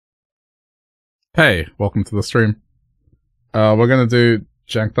Hey, welcome to the stream. We're gonna do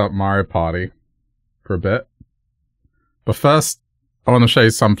Janked Up Mario Party for a bit. But first, I want to show you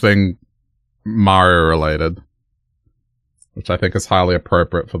something Mario related, which I think is highly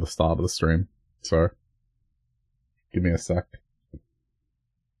appropriate for the start of the stream. So, give me a sec.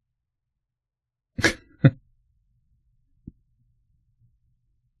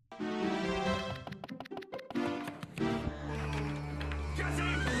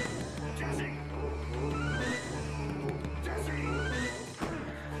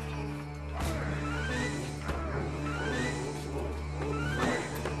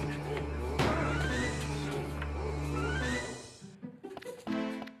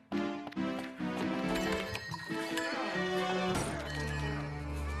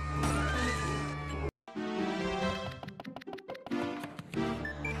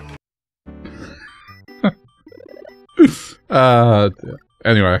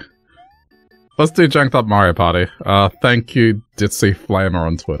 Anyway. Let's do Janked Up Mario Party. Thank you, Ditzy Flamer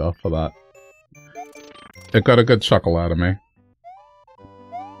on Twitter for that. It got a good chuckle out of me.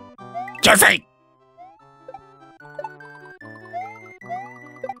 Jesse!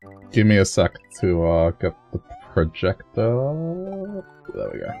 Give me a sec to, get the projector. There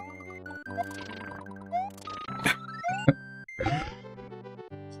we go.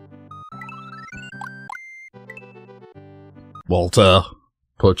 Walter.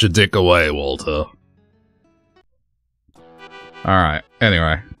 Put your dick away, Walter. Alright,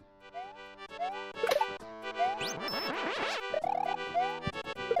 anyway.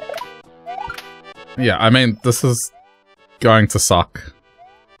 Yeah, I mean, this is going to suck.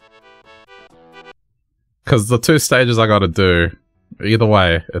 Because the two stages I gotta do, either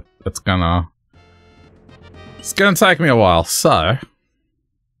way, it's gonna take me a while, so...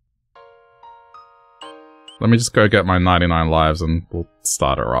 Let me just go get my 99 lives and we'll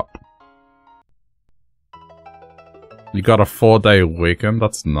start her up. You got a 4-day weekend?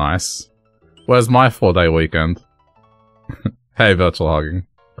 That's nice. Where's my 4-day weekend? Hey, virtual hugging.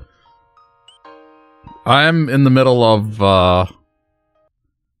 I am in the middle of a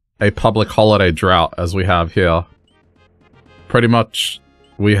public holiday drought, as we have here. Pretty much,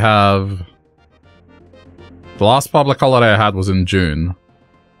 we have... The last public holiday I had was in June.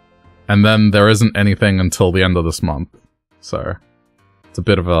 And then there isn't anything until the end of this month. So, it's a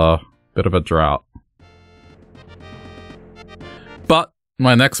bit of a drought. But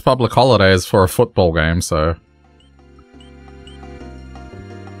my next public holiday is for a football game, so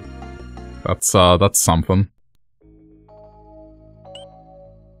that's something.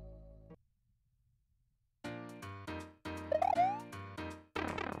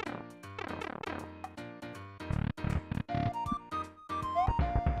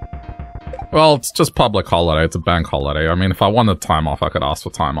 Well, it's just public holiday. It's a bank holiday. I mean, if I wanted time off, I could ask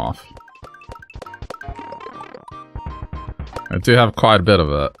for time off. I do have quite a bit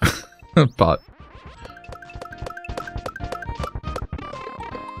of it, but...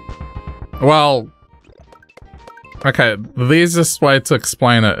 Well... Okay, the easiest way to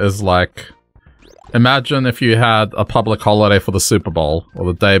explain it is like... Imagine if you had a public holiday for the Super Bowl, or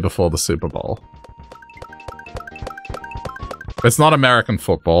the day before the Super Bowl. It's not American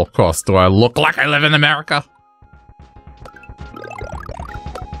football, of course. Do I look like I live in America?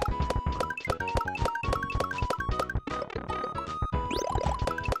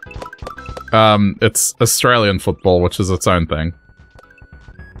 It's Australian football, which is its own thing.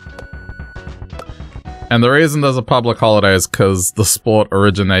 And the reason there's a public holiday is because the sport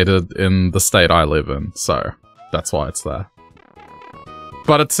originated in the state I live in, so that's why it's there.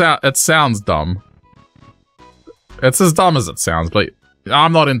 But it sounds dumb. It's as dumb as it sounds, but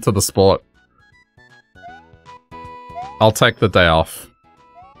I'm not into the sport. I'll take the day off.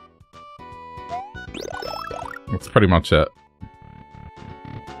 That's pretty much it.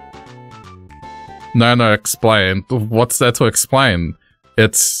 No, explain. What's there to explain?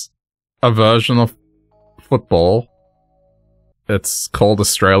 It's a version of football. It's called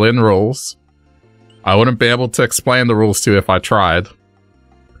Australian rules. I wouldn't be able to explain the rules to you if I tried.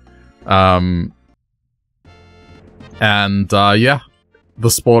 And, yeah, the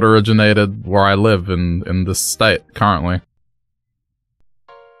sport originated where I live in this state, currently.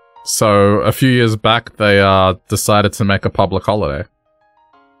 So, a few years back, they, decided to make a public holiday.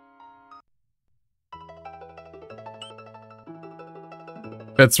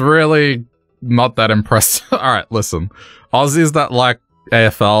 It's really not that impressive. Alright, listen. Aussies that like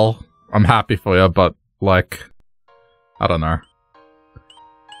AFL, I'm happy for you, but, like, I don't know.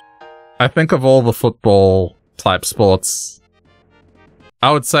 I think of all the football type sports,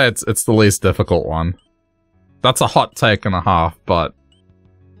 I would say it's the least difficult one. That's a hot take and a half, but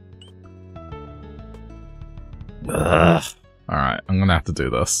Alright, I'm gonna have to do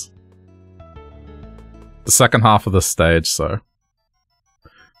this. The second half of the stage, so...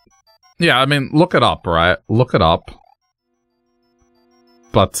 Yeah, I mean, look it up, right? Look it up.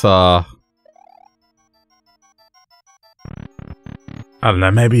 But, I don't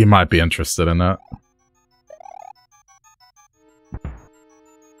know, maybe you might be interested in it.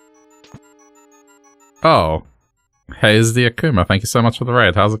 Oh. Hey, is the Akuma. Thank you so much for the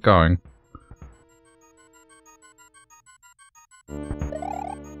raid. How's it going?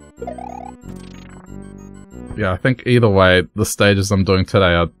 Yeah, I think either way, the stages I'm doing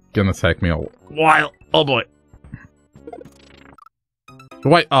today are gonna take me a while. Oh boy.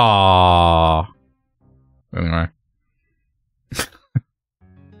 Wait, ah. Anyway.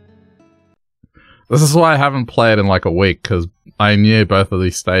 This is why I haven't played in like a week, because I knew both of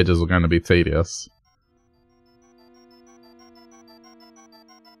these stages were going to be tedious.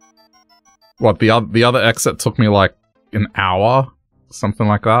 What, the other exit took me like an hour? Something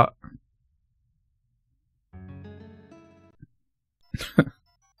like that?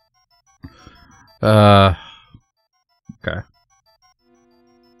 Okay.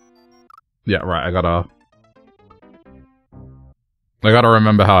 Yeah, right, I gotta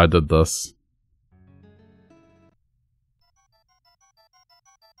remember how I did this.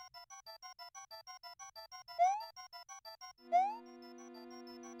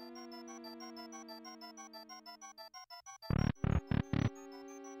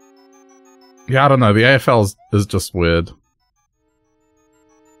 Yeah, I don't know, the AFL is just weird.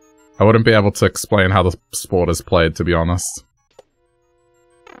 I wouldn't be able to explain how the sport is played, to be honest.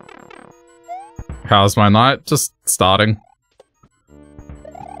 How's my night? Just starting.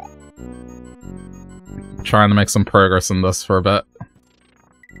 Trying to make some progress in this for a bit.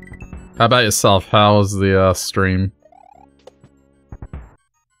 How about yourself? How's the stream?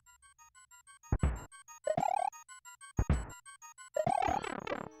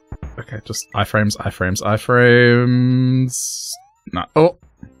 Okay, just iframes, iframes, iframes. No. Oh!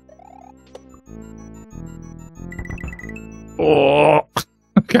 Oh!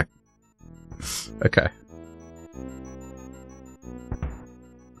 Okay. Okay.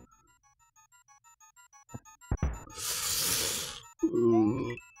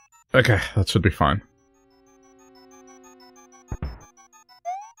 Okay, that should be fine.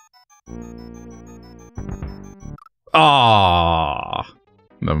 Ah,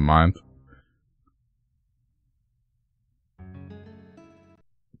 never mind.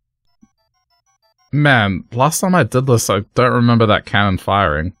 Man, last time I did this, I don't remember that cannon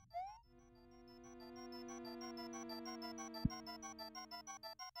firing.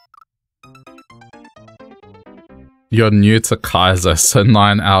 You're new to Kaiser, so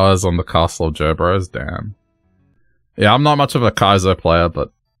 9 hours on the Castle of Jobros, damn. Yeah, I'm not much of a Kaiser player,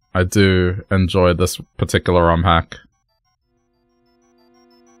 but I do enjoy this particular ROM hack.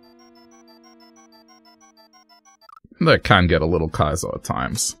 They can get a little Kaiser at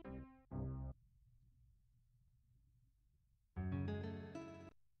times.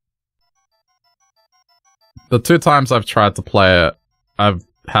 The 2 times I've tried to play it, I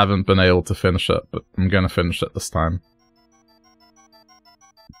haven't been able to finish it, but I'm gonna finish it this time.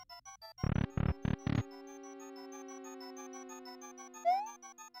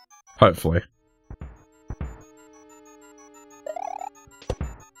 Hopefully.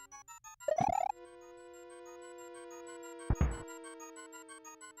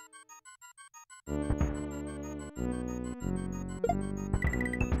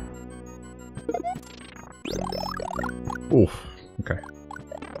 Oof, okay.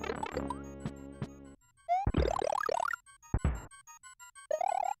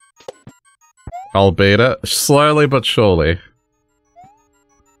 I'll beat it, slowly but surely.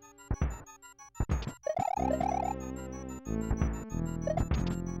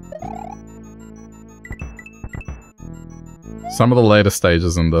 Some of the later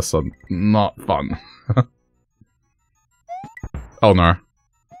stages in this are not fun. Oh no.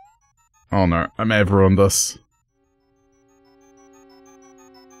 Oh no, I may have ruined this.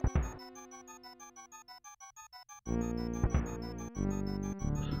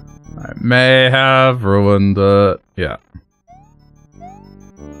 I may have ruined it. Yeah.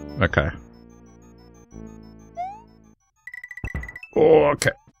 Okay.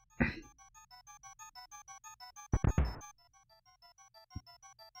 Okay.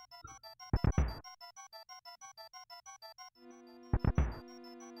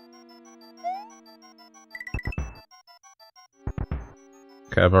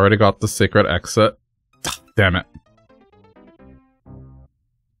 Okay, I've already got the secret exit. Damn it.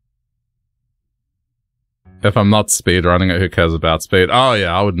 If I'm not speedrunning it, who cares about speed? Oh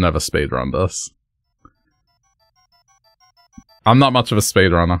yeah, I would never speedrun this. I'm not much of a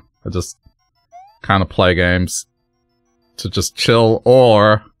speedrunner. I just kind of play games to just chill,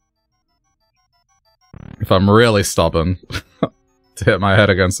 or if I'm really stubborn, to hit my head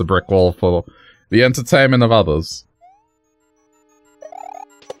against a brick wall for the entertainment of others.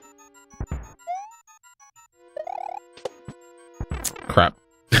 Crap.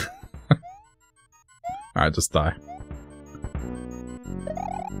 Alright, just die.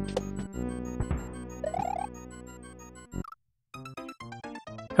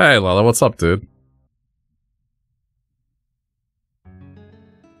 Hey, Lala, what's up, dude?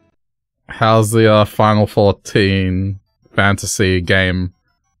 How's the Final 14 fantasy game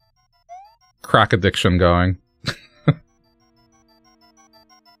crack addiction going?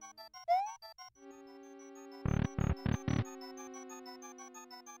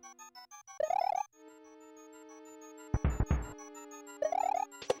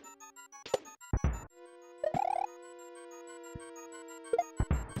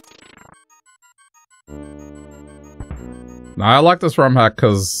 No, I like this ROM hack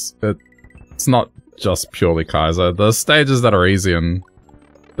because it's not just purely Kaiser. There's stages that are easy and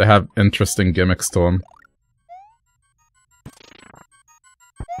they have interesting gimmicks to them.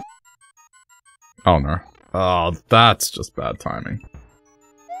 Oh no. Oh, that's just bad timing.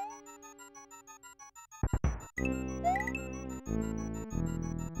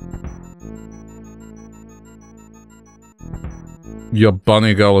 Your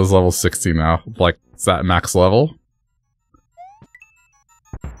bunny girl is level 60 now. Like, is that max level?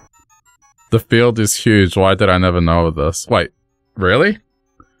 The field is huge. Why did I never know of this? Wait, really?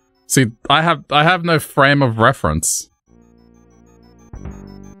 See, I have no frame of reference.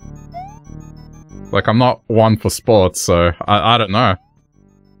 Like, I'm not one for sports, so I don't know.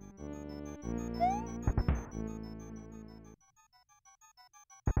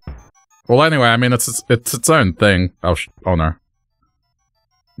 Well, anyway, I mean, it's its own thing. Oh, oh no.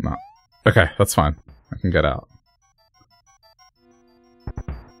 No. Okay, that's fine. I can get out.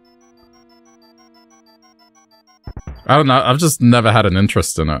 I don't know, I've just never had an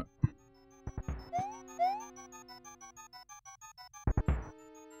interest in it.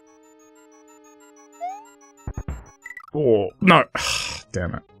 Oh, no.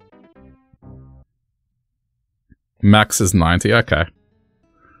 Damn it. Max is 90, okay.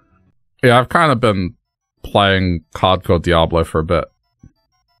 Yeah, I've kind of been playing hardcore Diablo for a bit.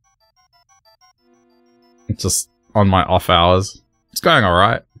 Just on my off hours. It's going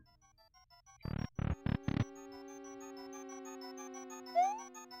alright.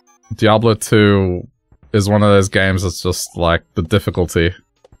 Diablo 2 is one of those games that's just like the difficulty.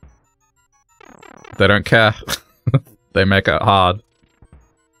 They don't care. They make it hard.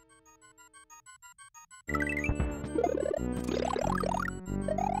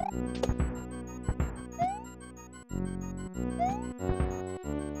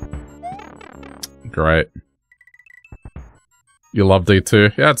 Great. You love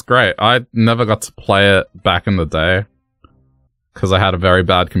D2? Yeah, it's great. I never got to play it back in the day because I had a very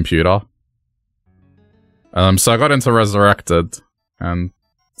bad computer. So I got into Resurrected, and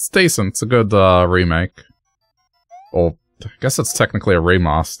it's decent. It's a good remake. Or, I guess it's technically a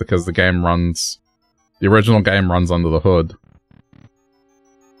remaster because the game runs... The original game runs under the hood.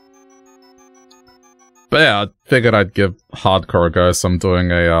 But yeah, I figured I'd give hardcore a go, so I'm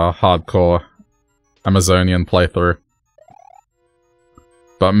doing a hardcore Amazonian playthrough.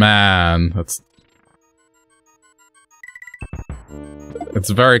 But man, it's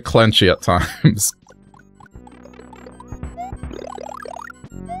very clenchy at times.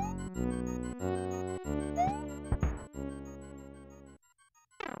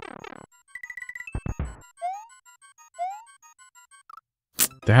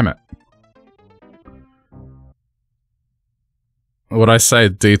 Damn it. Would I say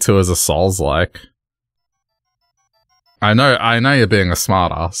D2 is a Souls-like? I know you're being a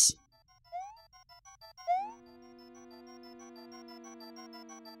smartass.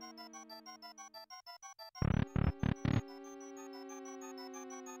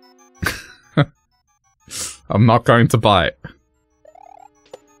 I'm not going to bite.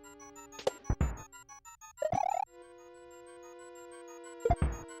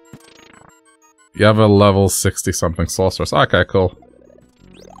 You have a level 60-something sorceress. Okay, cool.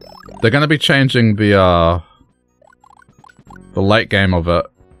 They're gonna be changing the late game of it.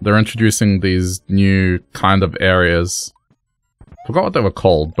 They're introducing these new kind of areas. Forgot what they were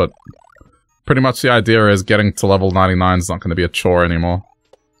called, but pretty much the idea is getting to level 99 is not going to be a chore anymore.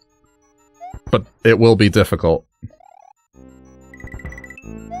 But it will be difficult.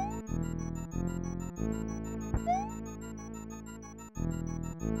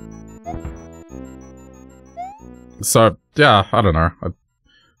 So, yeah, I don't know.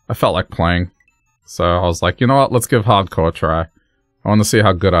 I felt like playing. So I was like, you know what? Let's give hardcore a try. I want to see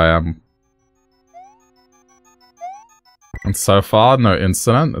how good I am. And so far, no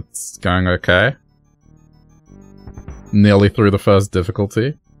incident. It's going okay. Nearly through the first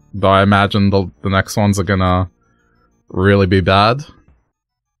difficulty. Though I imagine the next ones are gonna really be bad.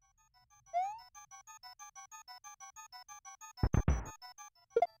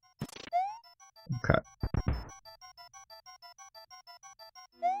 Okay.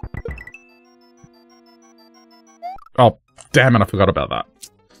 Oh, damn it, I forgot about that.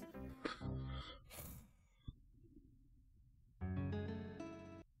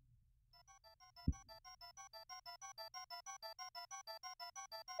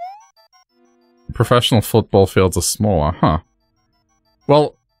 Professional football fields are smaller, huh?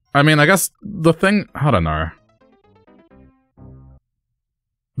 Well, I mean, I guess the thing... I don't know.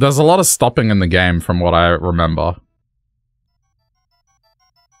 There's a lot of stopping in the game from what I remember.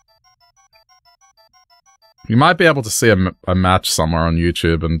 You might be able to see a match somewhere on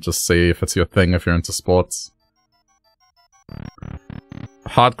YouTube and just see if it's your thing if you're into sports.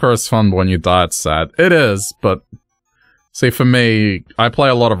 Hardcore is fun, but when you die it's sad. It is, but... See, for me, I play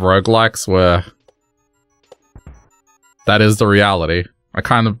a lot of roguelikes where... that is the reality. I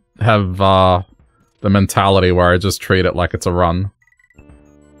kind of have, the mentality where I just treat it like it's a run.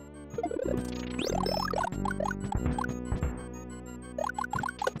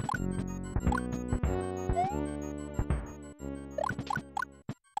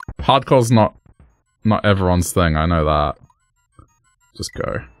 Hardcore's not everyone's thing, I know that. Just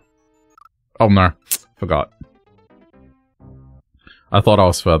go. Oh no, forgot. I thought I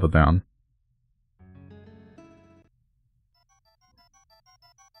was further down.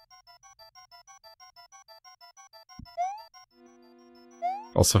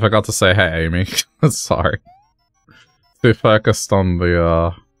 Also forgot to say hey, Amy. Sorry. Too focused on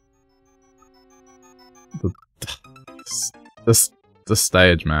the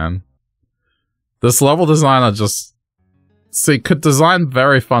stage, man. This level designer just... See, could design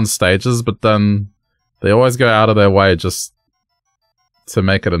very fun stages, but then they always go out of their way just to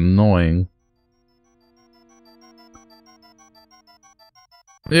make it annoying.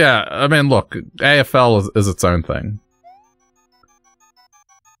 Yeah, I mean, look, AFL is its own thing.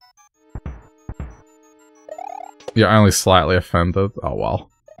 You're only slightly offended? Oh well.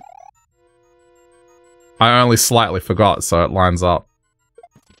 I only slightly forgot, so it lines up.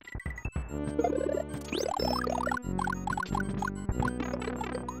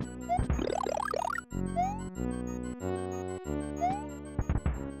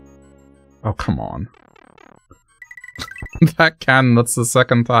 Oh, come on. That's the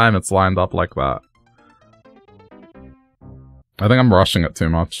second time it's lined up like that. I think I'm rushing it too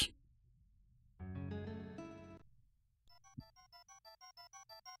much.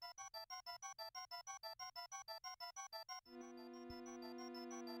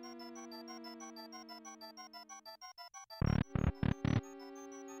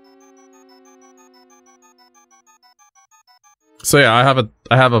 So yeah, I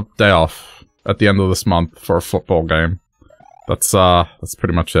have a day off at the end of this month for a football game. That's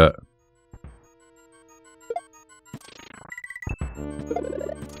pretty much it.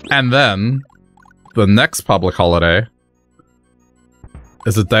 And then the next public holiday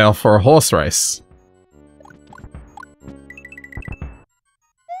is a day off for a horse race.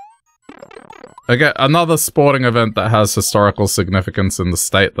 Again, another sporting event that has historical significance in the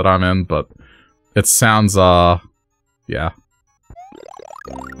state that I'm in, but it sounds yeah.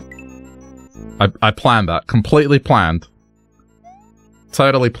 I planned that. Completely planned.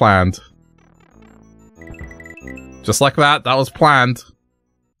 Totally planned. Just like that, that was planned.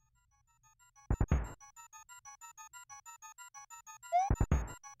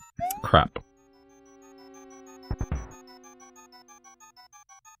 Crap.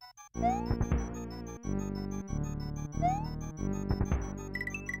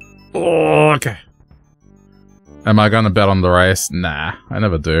 Oh, okay. Am I gonna bet on the race? Nah, I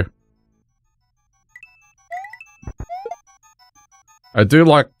never do. I do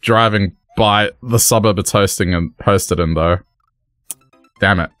like driving by the suburb it's hosted in, though.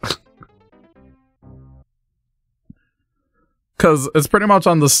 Damn it. Because it's pretty much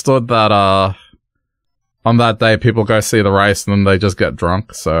understood that, on that day, people go see the race and then they just get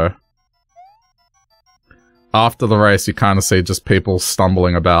drunk, so... After the race, you kind of see just people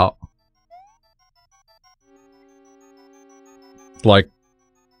stumbling about. Like,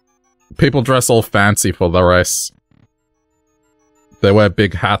 people dress all fancy for the race. They wear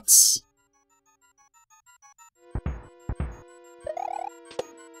big hats.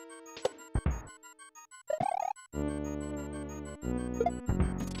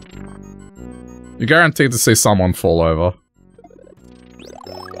 You're guaranteed to see someone fall over.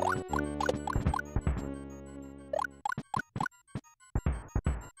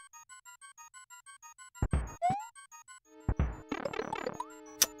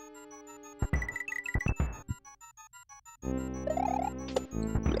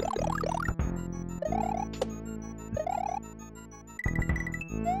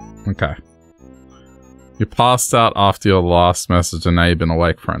 Okay. You passed out after your last message and now you've been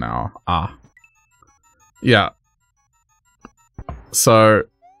awake for an hour. Ah. Yeah. So,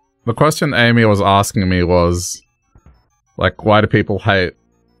 the question Amy was asking me was, like, why do people hate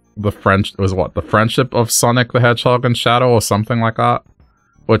the the friendship of Sonic the Hedgehog and Shadow or something like that?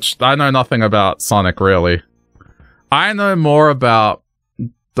 Which, I know nothing about Sonic, really. I know more about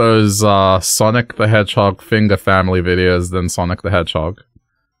those, Sonic the Hedgehog Finger Family videos than Sonic the Hedgehog.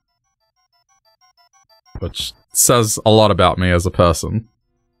 Which says a lot about me as a person.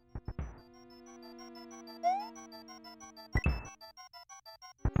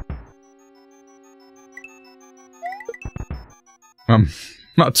 I'm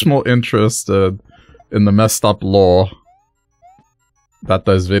much more interested in the messed up lore that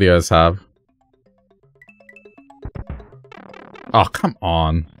those videos have. Oh, come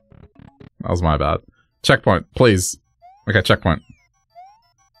on. That was my bad. Checkpoint, please. Okay, checkpoint.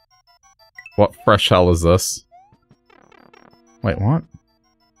 What fresh hell is this? Wait, what?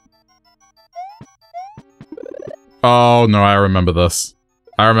 Oh, no, I remember this.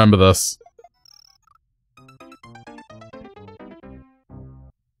 I remember this.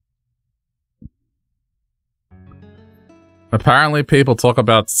 Apparently people talk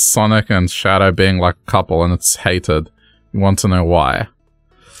about Sonic and Shadow being like a couple and it's hated. You want to know why?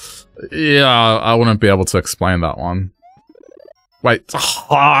 Yeah, I wouldn't be able to explain that one. Wait.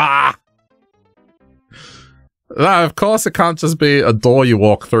 No, of course it can't just be a door you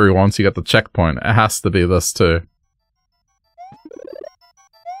walk through once you get the checkpoint. It has to be this too.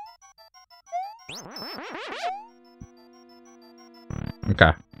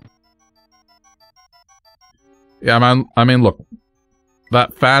 Okay. Yeah, man, I mean, look.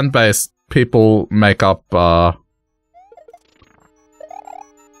 That fan base, people make up, their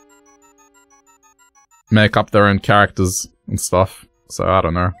own characters and stuff. So, I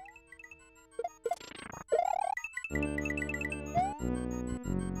don't know.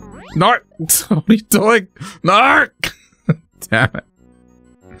 No! What are you doing? No! Damn it.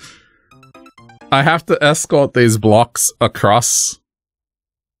 I have to escort these blocks across.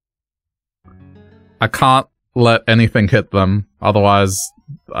 I can't let anything hit them, otherwise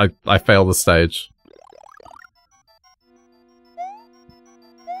I fail the stage.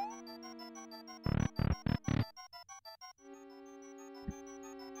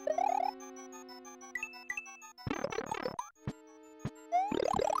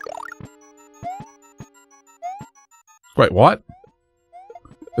 Wait, what?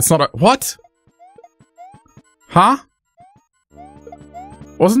 It's not a- what? Huh?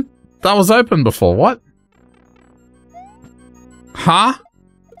 Wasn't- that was open before, what? Huh?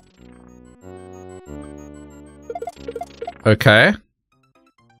 Okay.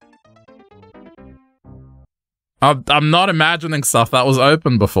 I'm not imagining stuff that was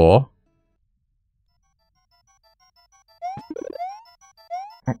open before.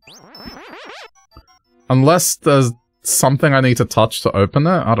 Unless there's something I need to touch to open it?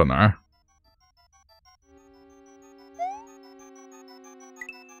 I don't know.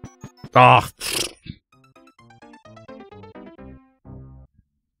 Ah.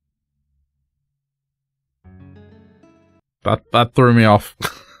 That threw me off.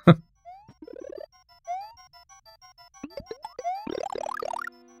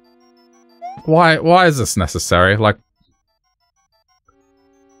 Why is this necessary? Like,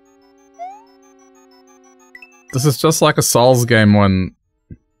 this is just like a Souls game when...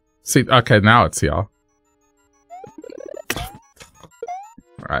 See, okay, now it's here.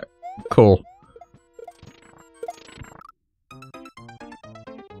 Alright, cool.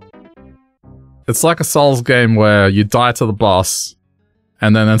 It's like a Souls game where you die to the boss,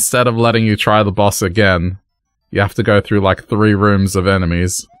 and then instead of letting you try the boss again, you have to go through like 3 rooms of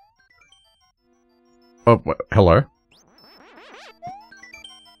enemies. Oh, hello?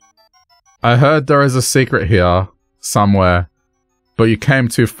 I heard there is a secret here, somewhere, but you came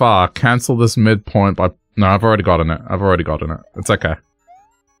too far. Cancel this midpoint by... No, I've already gotten it. I've already gotten it. It's okay.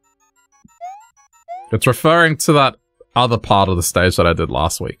 It's referring to that other part of the stage that I did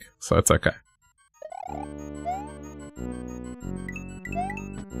last week, so it's okay.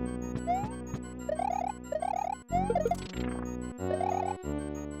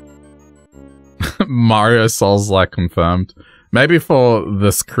 Mario Souls-like confirmed. Maybe for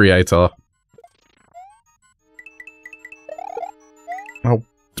this creator.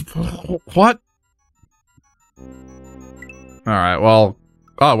 What? Alright, well...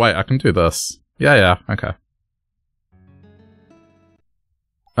 Oh, wait, I can do this. Yeah, okay.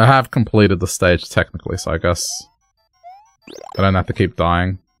 I have completed the stage, technically, so I guess... I don't have to keep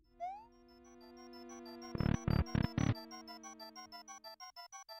dying.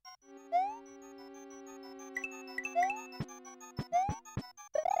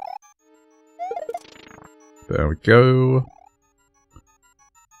 There we go.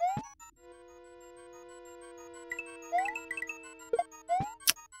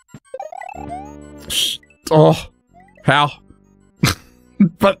 Oh, how?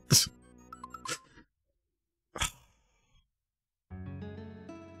 But...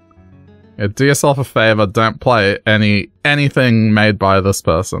 Yeah, do yourself a favor, don't play anything made by this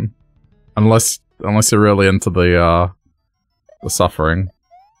person. Unless you're really into the suffering.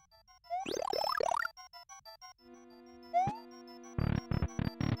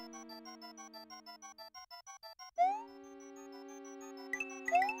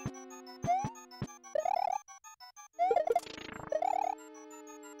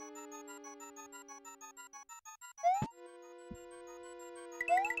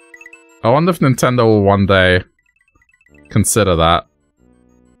 I wonder if Nintendo will one day consider that.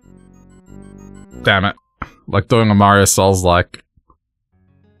 Damn it. Like doing a Mario Souls-like.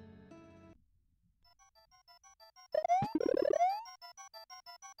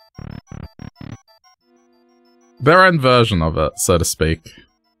 Their own version of it, so to speak.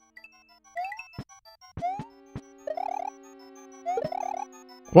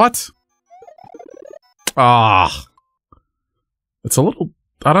 What? Ah. It's a little...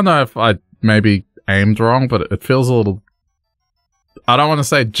 I don't know if I maybe aimed wrong, but it feels a little... I don't want to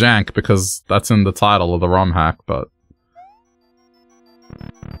say jank because that's in the title of the ROM hack, but...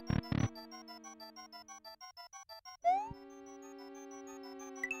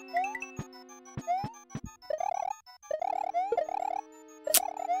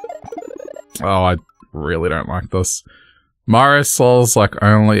 Oh, I really don't like this. Mario Souls like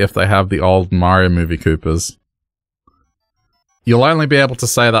only if they have the old Mario movie Koopas. You'll only be able to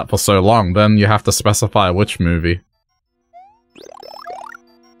say that for so long, then you have to specify which movie.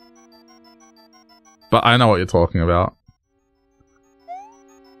 But I know what you're talking about.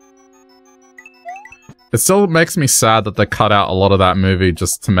 It still makes me sad that they cut out a lot of that movie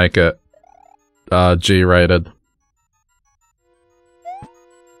just to make it G-rated.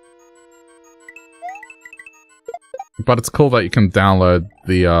 But it's cool that you can download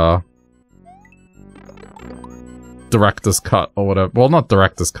the director's cut or whatever. Well, not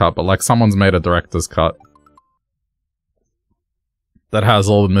director's cut, but like someone's made a director's cut that has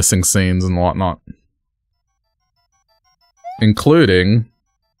all the missing scenes and whatnot, including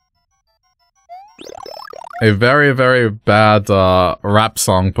a very, very bad rap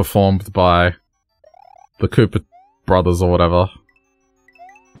song performed by the Koopa brothers or whatever.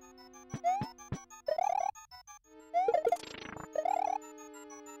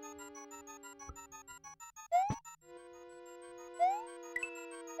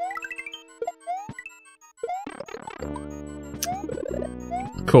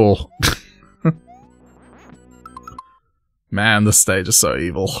 Cool. Man, this stage is so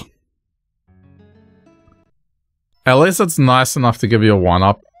evil. At least it's nice enough to give you a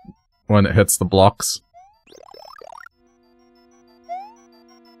 1-up when it hits the blocks.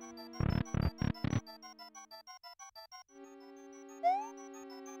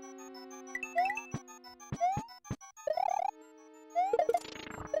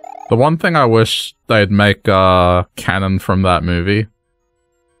 The one thing I wish they'd make canon from that movie.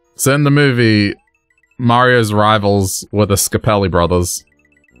 So in the movie, Mario's rivals were the Scapelli brothers.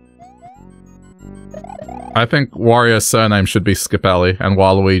 I think Wario's surname should be Scapelli and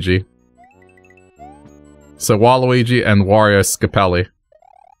Waluigi. So Waluigi and Wario Scapelli.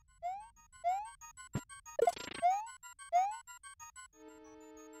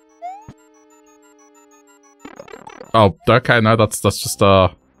 Oh, okay, no, that's just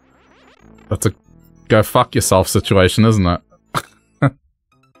that's a go fuck yourself situation, isn't it?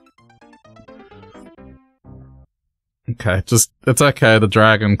 Okay, just, it's okay, the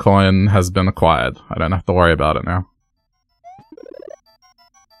dragon coin has been acquired. I don't have to worry about it now.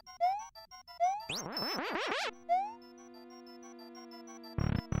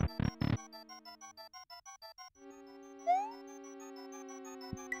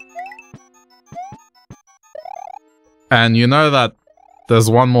 And you know that there's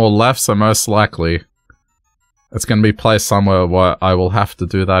one more left, so most likely it's gonna be placed somewhere where I will have to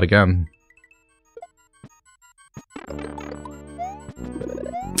do that again.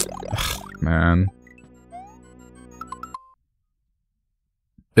 Man.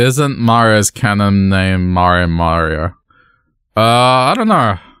 Isn't Mario's canon name Mario? I don't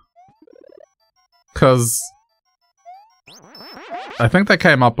know. Cause I think they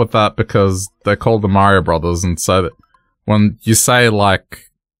came up with that because they're called the Mario Brothers, and so that when you say,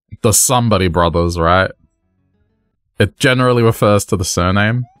 like, the somebody brothers, right? It generally refers to the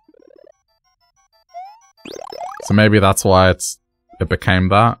surname. So maybe that's why it became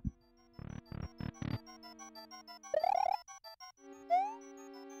that.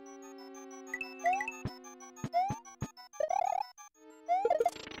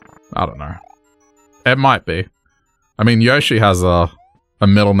 I don't know. It might be. I mean, Yoshi has a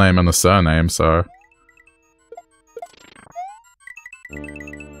middle name and a surname, so...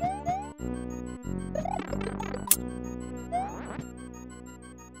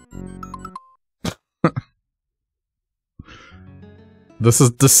 This is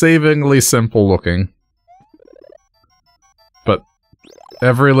deceivingly simple looking. But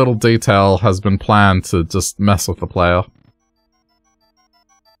every little detail has been planned to just mess with the player.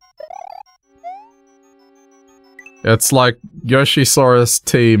 It's like Yoshisaurus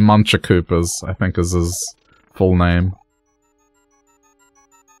T. Munchakoopas, I think is his full name.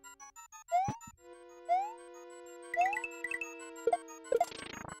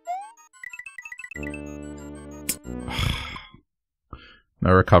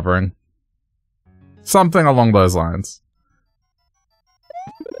 No recovering. Something along those lines.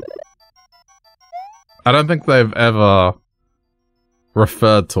 I don't think they've ever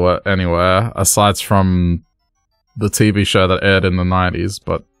referred to it anywhere, aside from the TV show that aired in the 90s,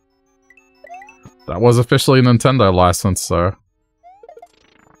 but that was officially a Nintendo license, so...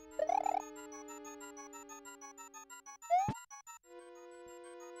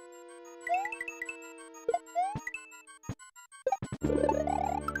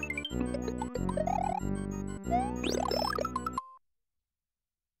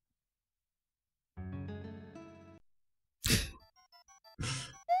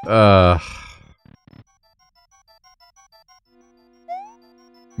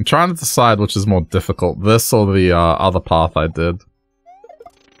 I'm trying to decide which is more difficult, this or the other path I did.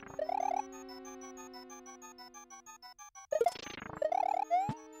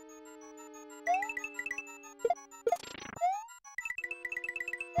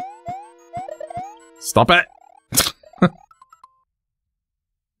 Stop it!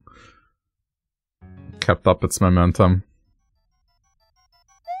 Kept up its momentum.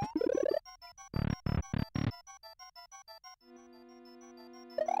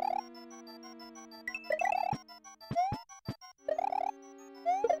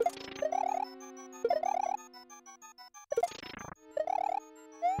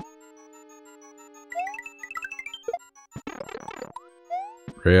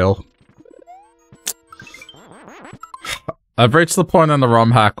 Real. I've reached the point in the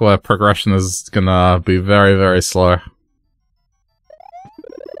ROM hack where progression is gonna be very, very slow.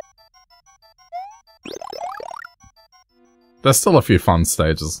 There's still a few fun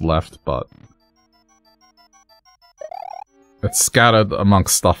stages left, but it's scattered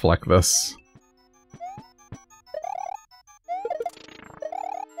amongst stuff like this.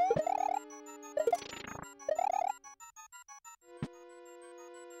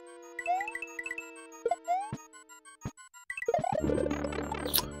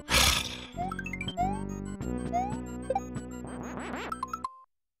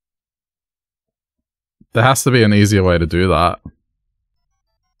 There has to be an easier way to do that.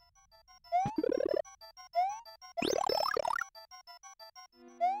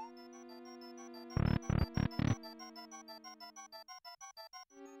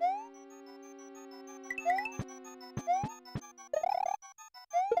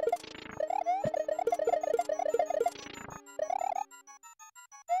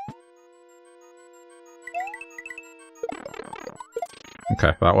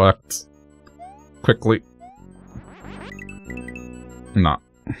 Okay, that worked. Quickly. No.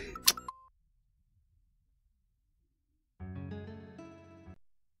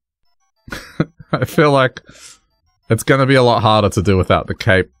 I feel like it's gonna be a lot harder to do without the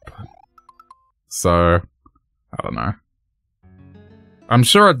cape. So, I don't know. I'm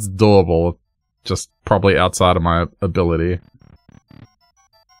sure it's doable, just probably outside of my ability.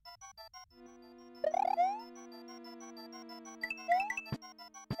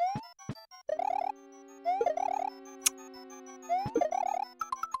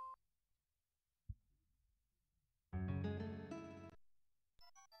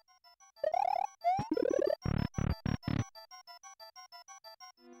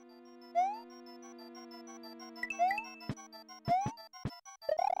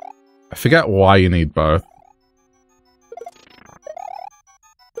 I forget why you need both.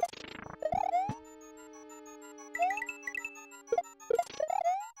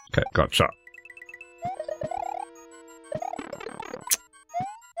 Okay, gotcha.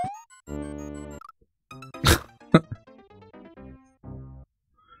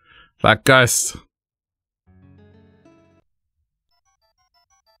 That ghost.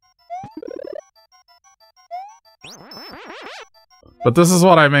 But this is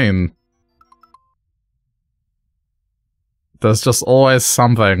what I mean. There's just always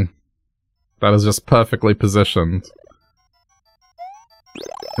something that is just perfectly positioned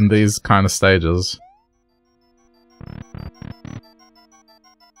in these kind of stages.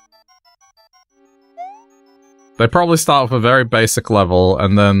 They probably start with a very basic level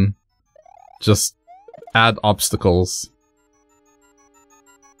and then just add obstacles.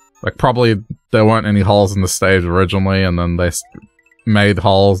 Like, probably there weren't any holes in the stage originally, and then they made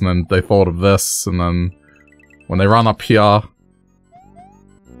holes, and then they thought of this, and then when they run up here,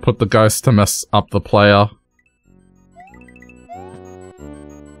 put the ghost to mess up the player.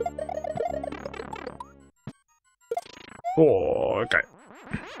 Oh, okay.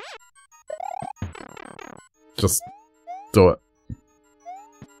 Just do it.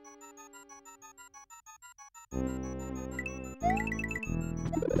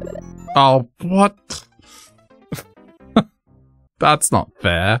 Oh, what? That's not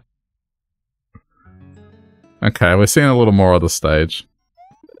fair. Okay, we're seeing a little more of the stage.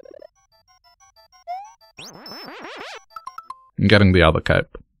 I'm getting the other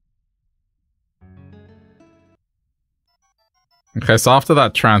cape. Okay, so after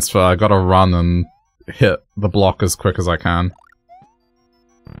that transfer, I gotta run and hit the block as quick as I can.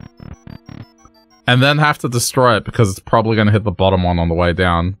 And then have to destroy it because it's probably gonna hit the bottom one on the way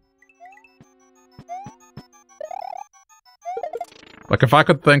down. Like, if I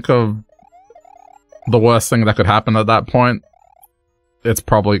could think of the worst thing that could happen at that point, it's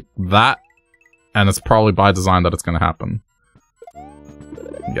probably that, and it's probably by design that it's gonna happen.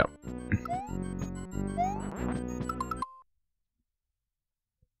 Yep.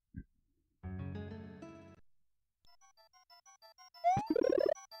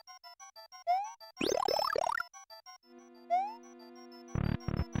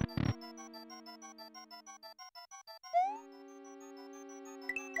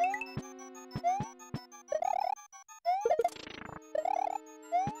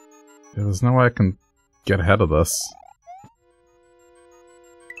 Yeah, there's no way I can get ahead of this.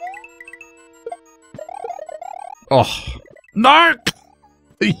 Oh, no!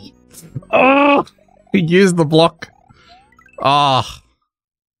 Oh, he used the block. Ah,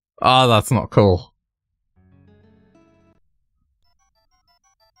 oh, that's not cool.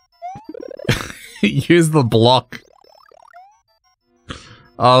 He used the block.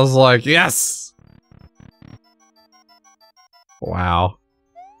 I was like, yes! Wow.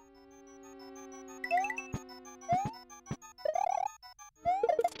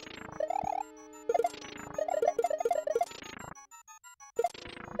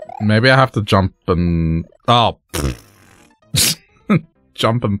 Maybe I have to jump and... Oh!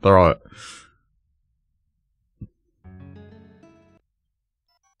 Jump and throw it.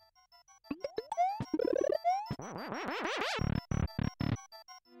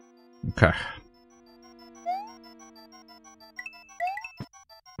 Okay.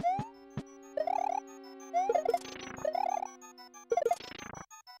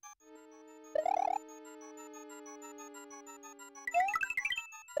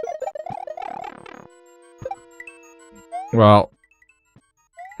 Well,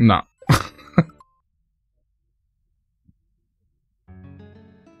 no.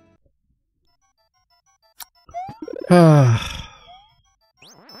 I'm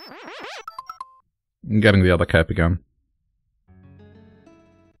getting the other cape again.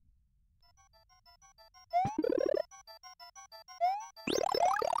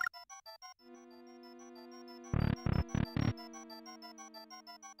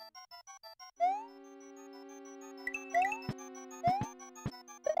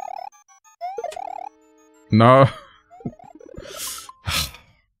 No.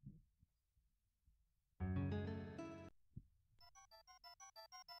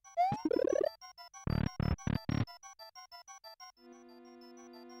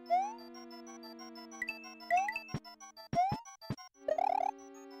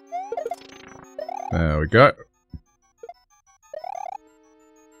 There we go.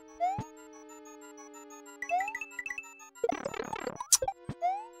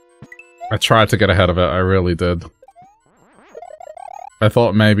 I tried to get ahead of it, I really did. I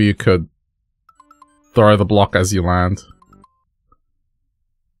thought maybe you could throw the block as you land.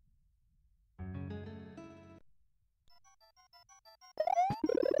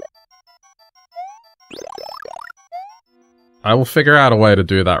 I will figure out a way to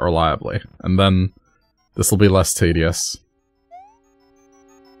do that reliably, and then this will be less tedious.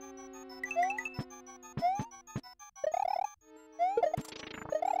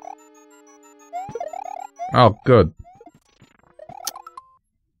 Oh, good.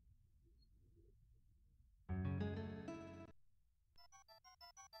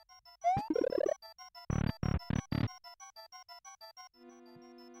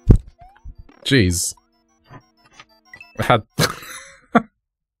 Jeez. I had...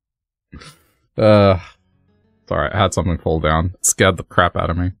 Sorry, I had something fall down. It scared the crap out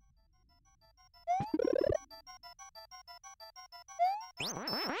of me.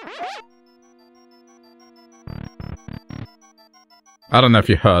 I don't know if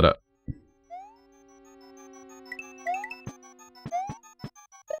you heard it.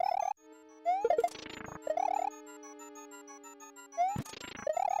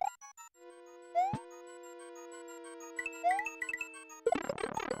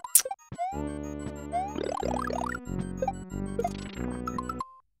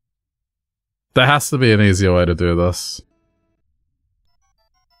 There has to be an easier way to do this.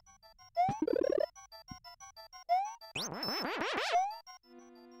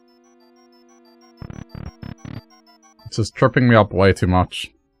 It's just tripping me up way too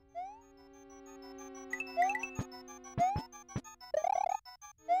much.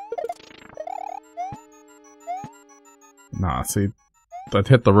 Nah, see, I'd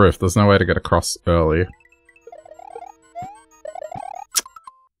hit the roof. There's no way to get across early.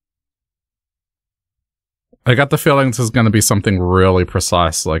 I got the feeling this is going to be something really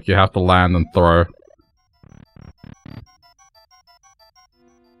precise, like you have to land and throw.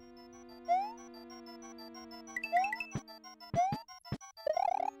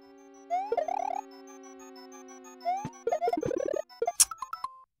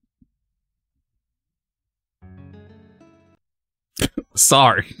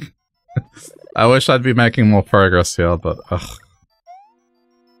 Sorry. I wish I'd be making more progress here, but ugh.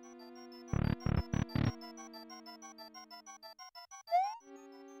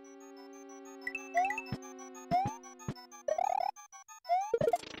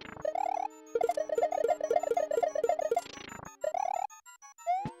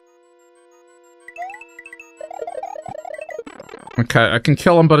 Okay, I can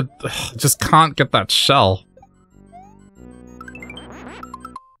kill him, but I just can't get that shell.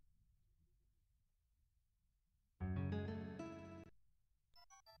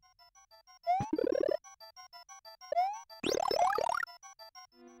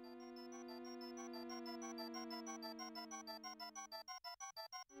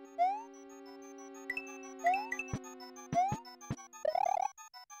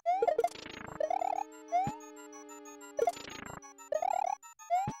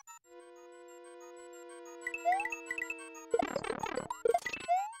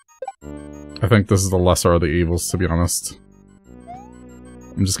 I think this is the lesser of the evils, to be honest.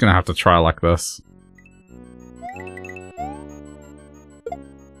 I'm just gonna have to try like this.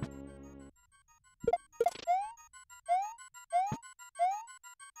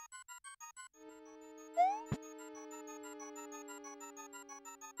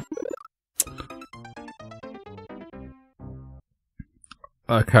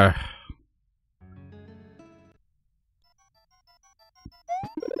 Okay.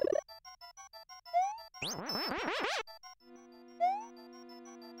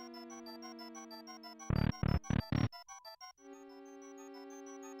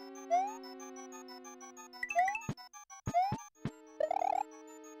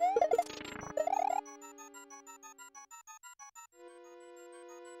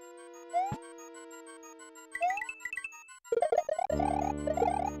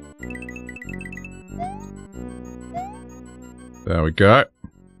 There we go.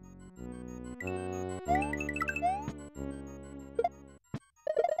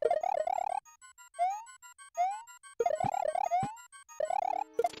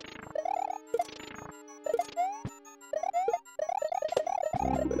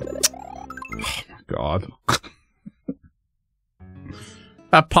 God.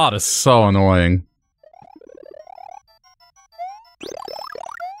 That part is so annoying.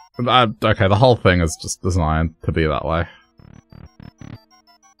 Okay, the whole thing is just designed to be that way.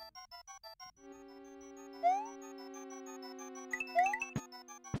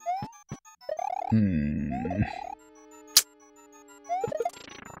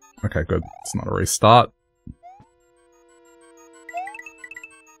 Okay, good. It's not a restart.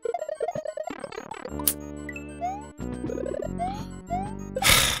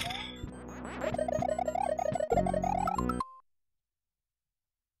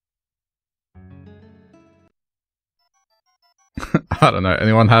 I don't know.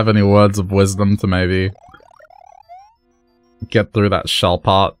 Anyone have any words of wisdom to maybe get through that shell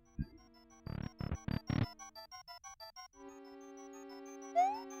part?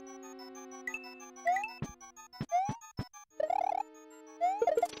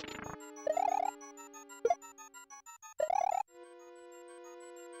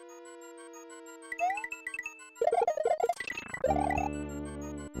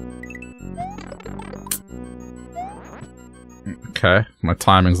 Okay, my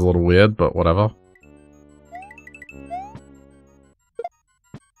timing's a little weird, but whatever.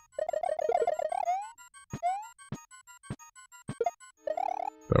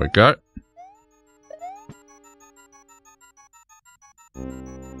 There we go.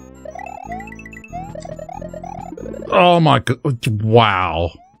 Oh my god,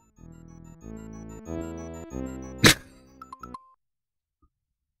 wow.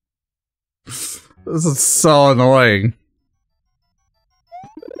 This is so annoying.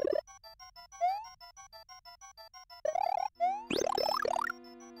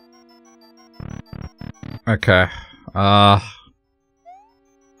 Okay, how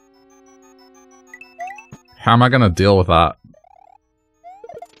am I gonna deal with that?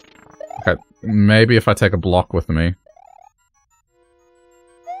 Okay, maybe if I take a block with me.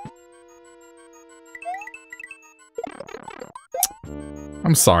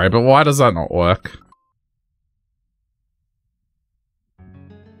 I'm sorry, but why does that not work?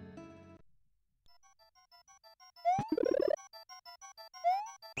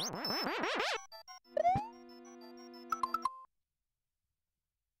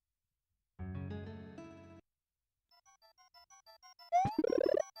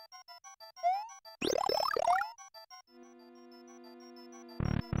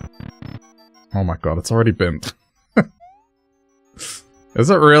 Oh my god, it's already been... Has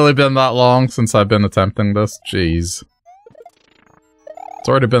it really been that long since I've been attempting this? Jeez. It's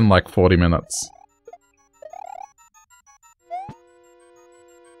already been like 40 minutes.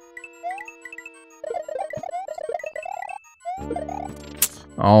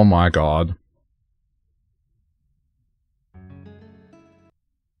 Oh my god.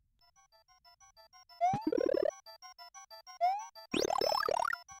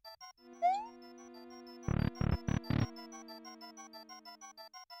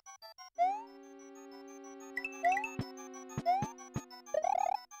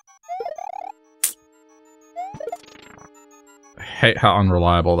 I hate how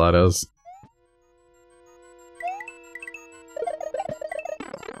unreliable that is.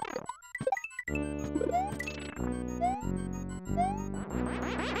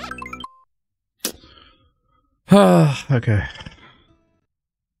 Okay.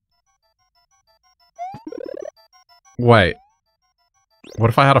 Wait. What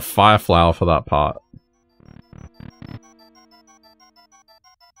if I had a fire flower for that part?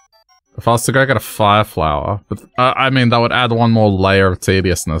 If I was to go get a fire flower, but I mean that would add one more layer of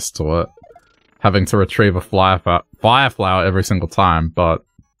tediousness to it, having to retrieve a fire flower every single time. But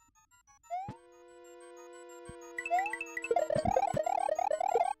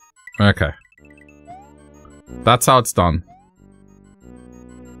okay, that's how it's done.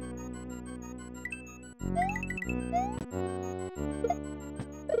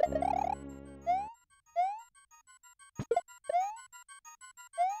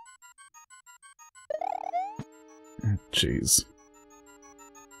 Jeez.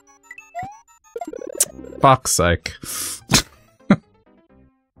 Fuck's sake.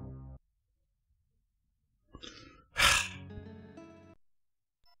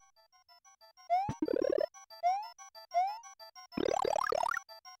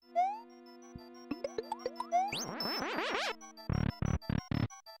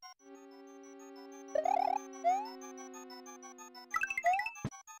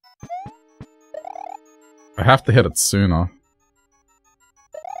 I have to hit it sooner.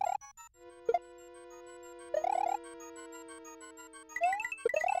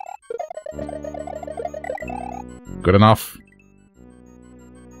 Good enough.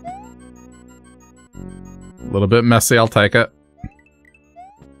 A little bit messy, I'll take it.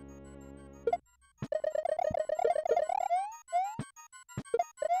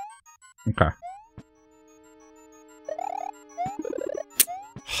 Okay.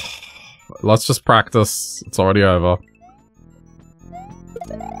 Let's just practice. It's already over.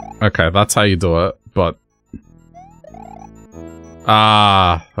 Okay, that's how you do it, but...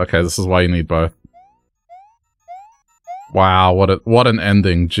 Ah, okay, this is why you need both. Wow, what an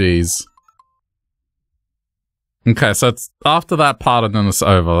ending, jeez. Okay, so it's after that part and then it's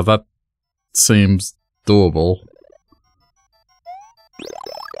over. That seems doable.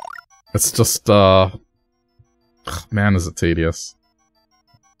 It's just, man, is it tedious.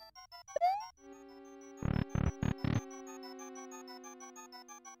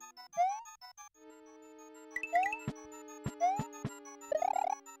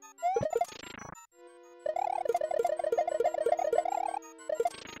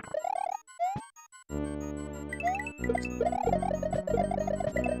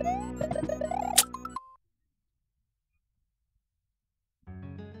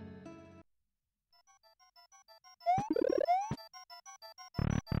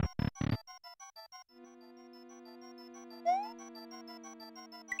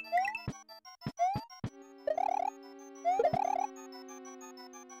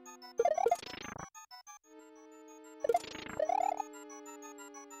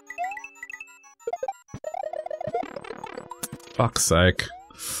 Fuck's sake.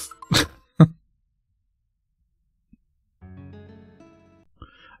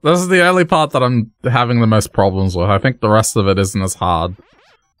 This is the only part that I'm having the most problems with. I think the rest of it isn't as hard.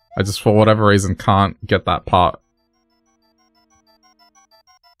 I just, for whatever reason, can't get that part.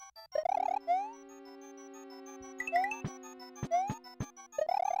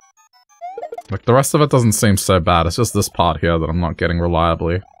 Like, the rest of it doesn't seem so bad. It's just this part here that I'm not getting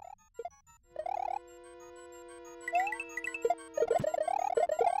reliably.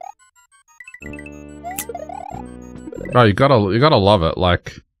 Oh, you gotta love it,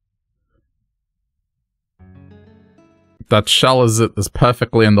 like... That shell is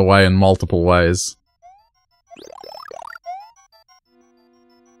perfectly in the way in multiple ways.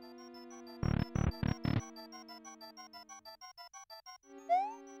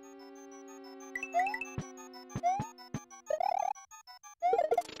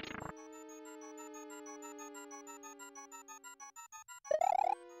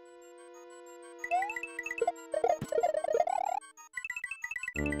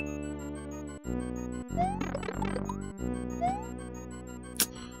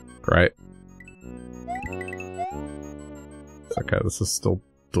 Great. It's okay, this is still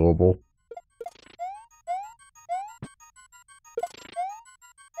doable.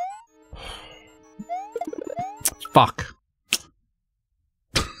 Fuck.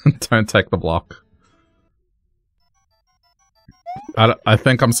 Don't take the block. I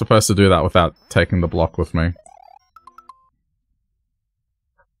think I'm supposed to do that without taking the block with me.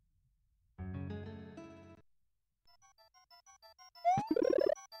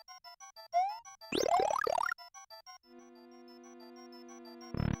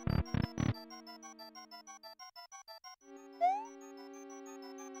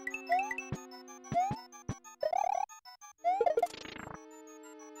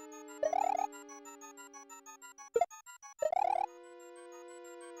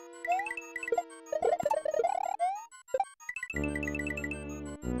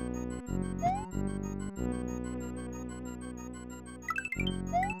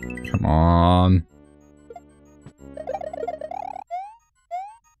 Come on.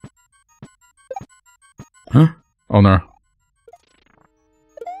 Huh? Oh no.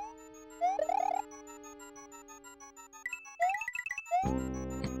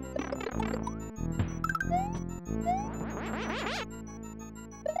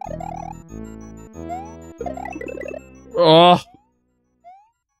 Oh!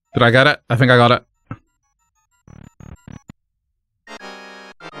 Did I get it? I think I got it.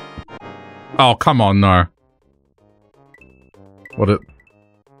 Oh, come on, no.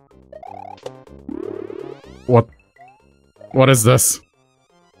 What is this?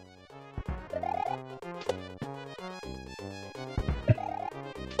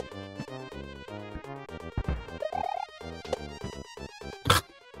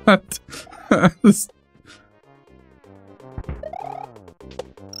 What?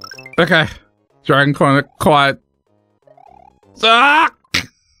 Okay. Dragon Corner quiet. Ah!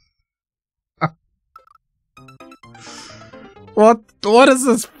 What is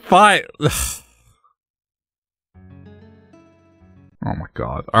this fight? Oh my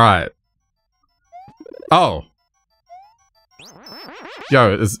god. Alright. Oh.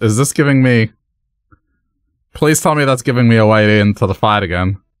 Yo, is this giving me... Please tell me that's giving me a way into the fight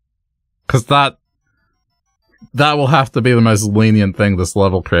again. Because that will have to be the most lenient thing this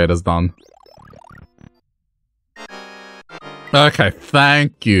level creator's done. Okay,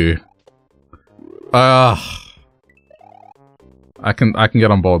 thank you. I can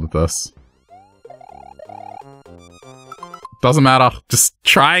get on board with this. Doesn't matter. Just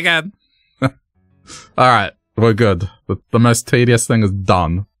try again. Alright, we're good. The most tedious thing is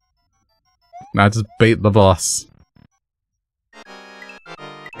done. Now just beat the boss.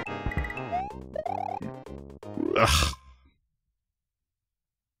 Ugh.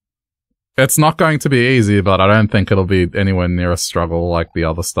 It's not going to be easy, but I don't think it'll be anywhere near a struggle like the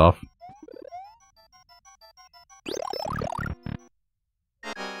other stuff.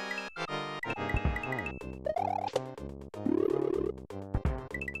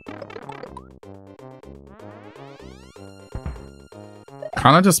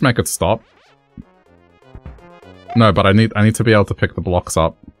 Can't I just make it stop? No, but I need to be able to pick the blocks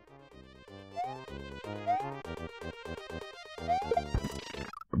up.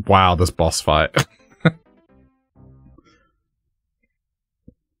 Wow, this boss fight.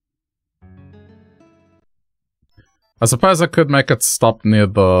 I suppose I could make it stop near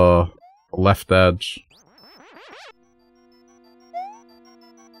the left edge.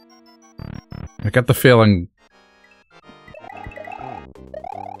 I get the feeling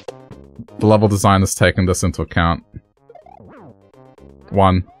the level design has taken this into account.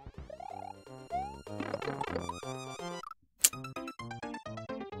 1.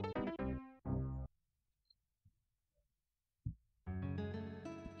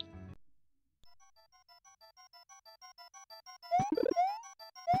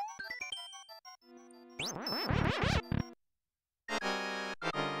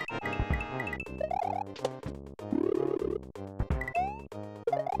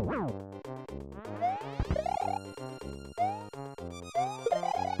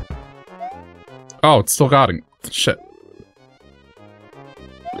 Oh, it's still guarding. Shit.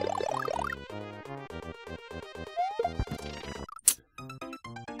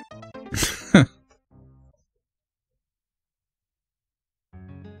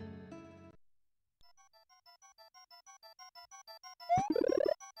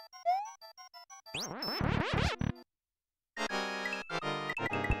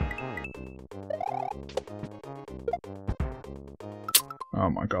 Oh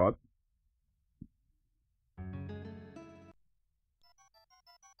my god.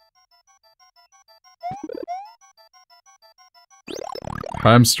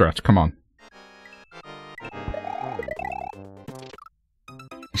 Home stretch, come on.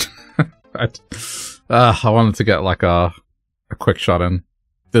 I wanted to get like a quick shot in.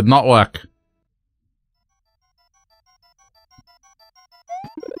 Did not work.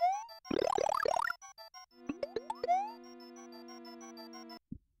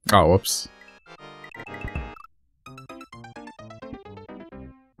 Oh, whoops.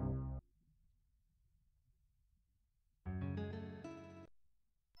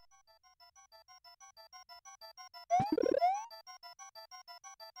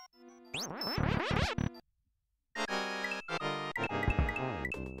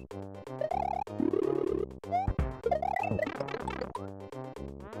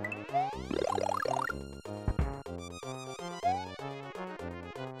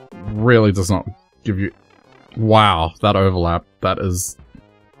 Really does not give you... Wow, that overlap. That is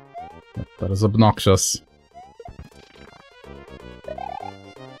obnoxious.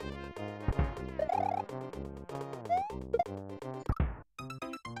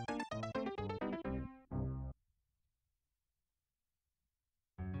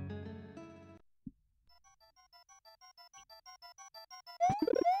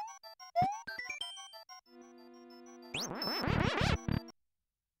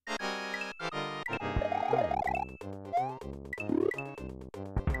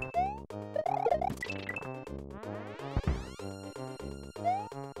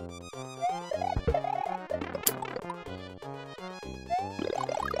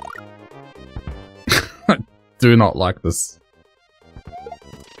 Do not like this.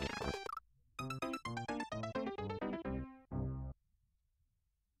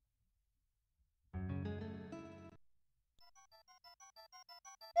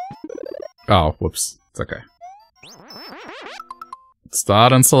 Oh, whoops. It's okay.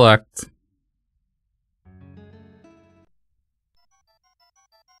 Start and select.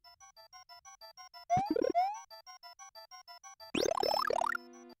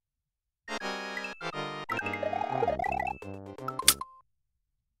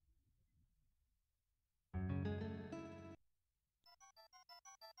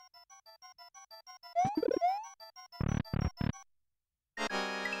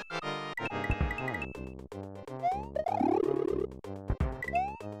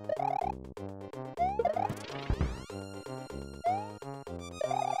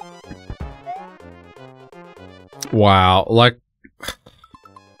 Wow, like...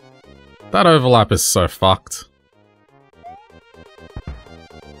 That overlap is so fucked.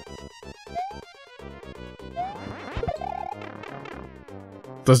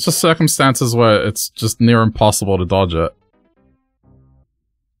 There's just circumstances where it's just near impossible to dodge it.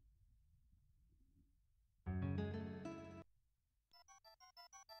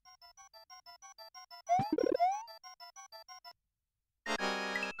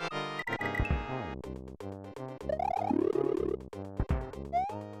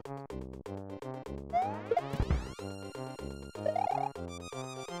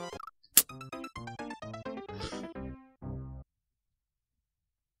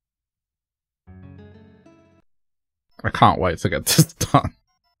 I can't wait to get this done.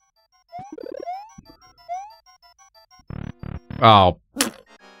 Oh.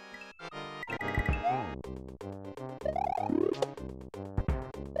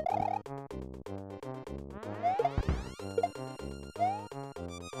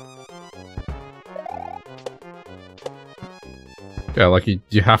 Yeah, like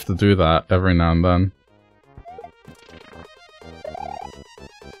you have to do that every now and then.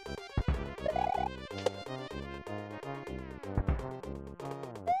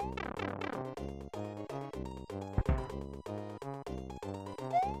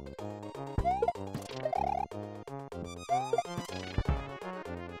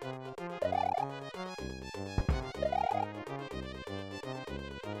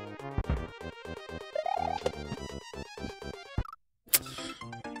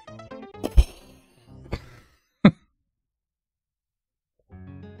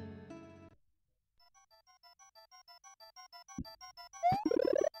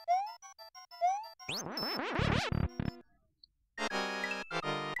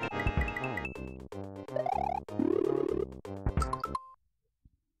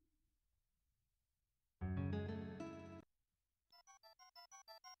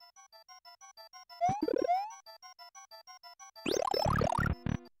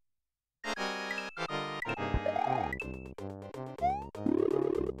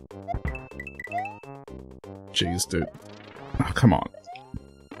 Jeez, dude. Oh, come on.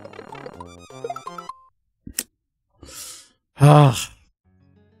 Ah.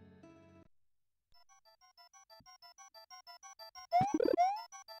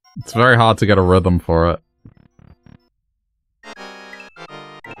 It's very hard to get a rhythm for it.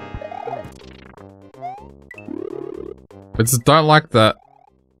 I just don't like that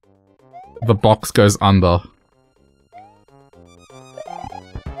the box goes under.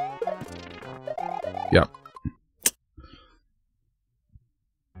 Yep.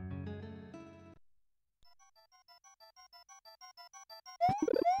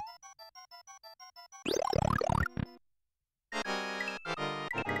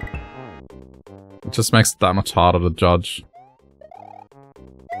 It just makes it that much harder to judge.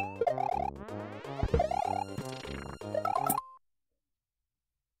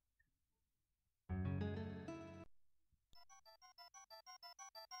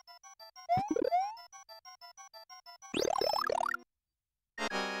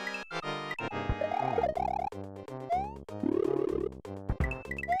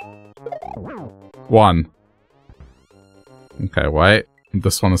 One. Okay, wait.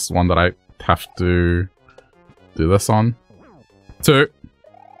 This one is the one that I have to do this on. Two.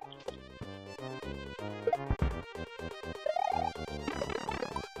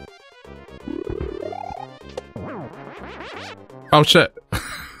 Oh shit.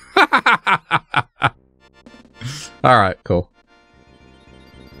 Alright, cool.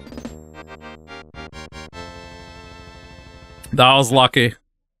 That was lucky.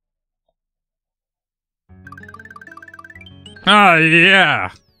 Oh,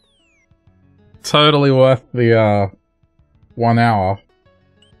 yeah. Totally worth the, 1 hour.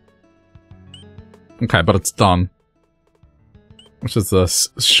 Okay, but it's done. Which is this?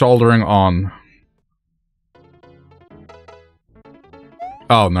 Shouldering on.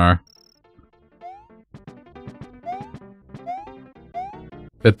 Oh, no.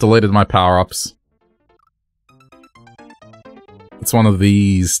 It deleted my power-ups. It's one of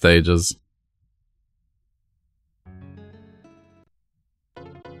these stages.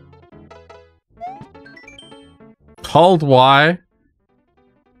 Hold Y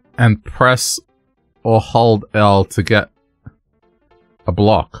and press or hold L to get a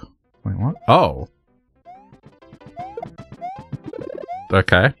block. Wait, what? Oh.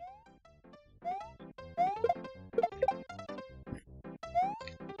 Okay.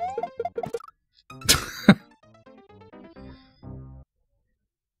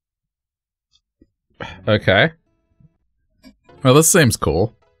 Okay. Well, this seems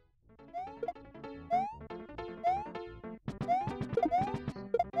cool.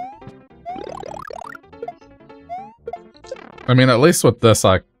 I mean, at least with this,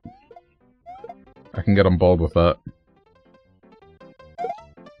 I can get on board with it.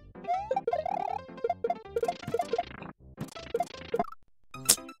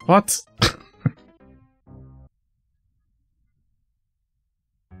 What?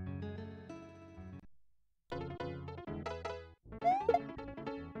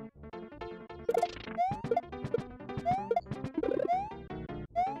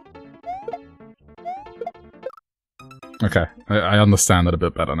 Okay, I understand it a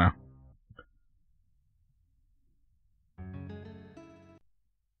bit better now.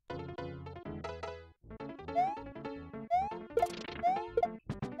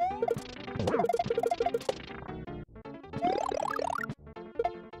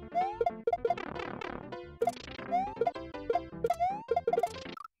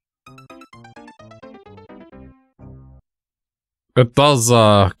 It does,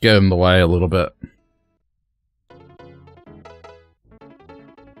 get in the way a little bit.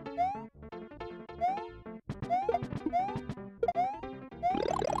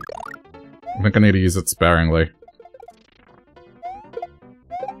 I think I need to use it sparingly.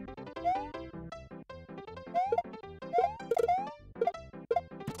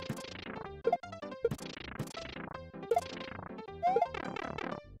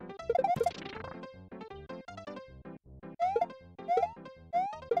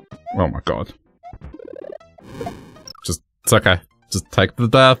 Oh my god. It's okay. Just take the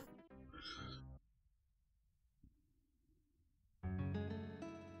death.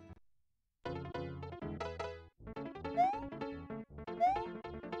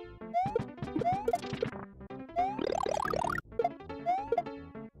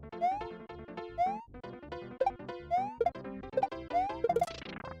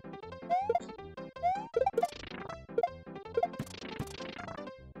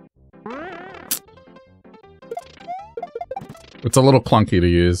 It's a little clunky to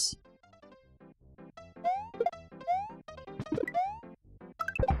use.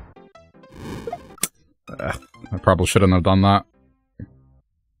 I probably shouldn't have done that.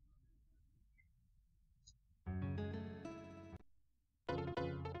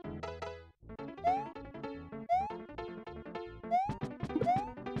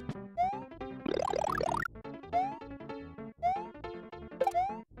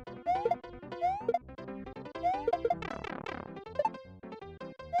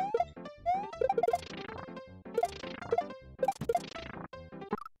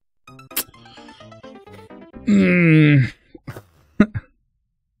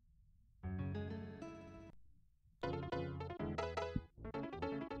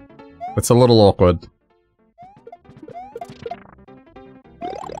 It's a little awkward.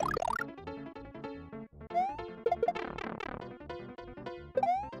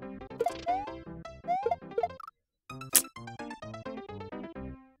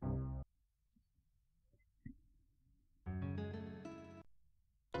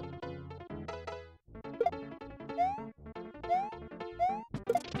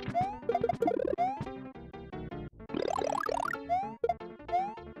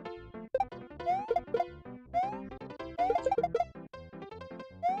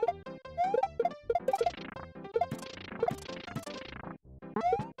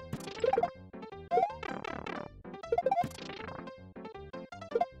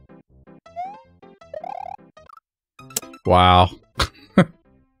 Wow.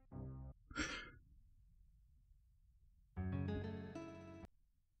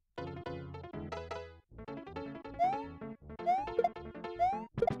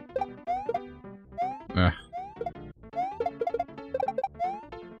 Eh.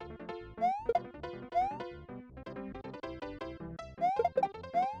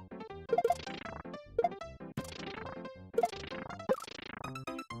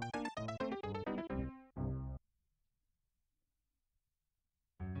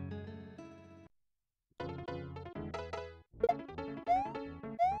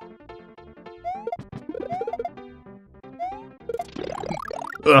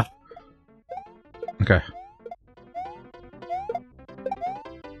 Ugh. Okay.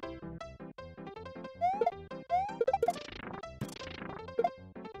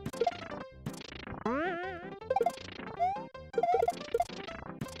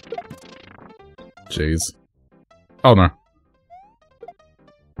 Jeez. Oh no.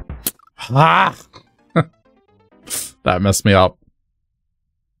 Ah! That messed me up.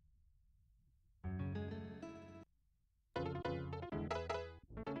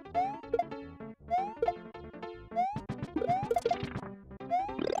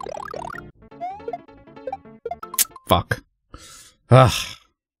 Fuck. Ugh.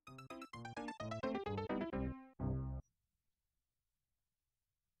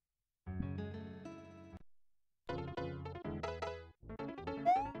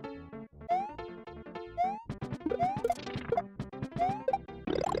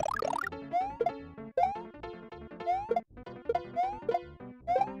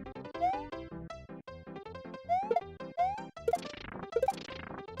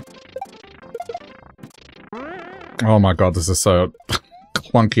 Oh my god, this is so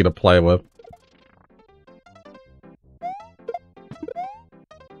clunky to play with.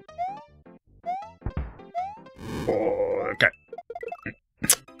 Okay.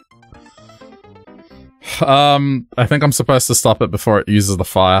 I think I'm supposed to stop it before it uses the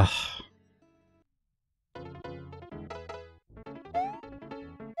fire.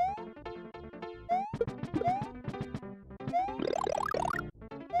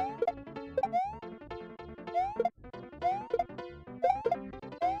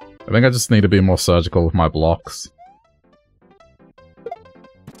 I think I just need to be more surgical with my blocks.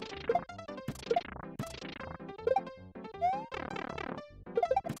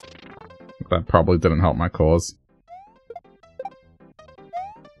 That probably didn't help my cause.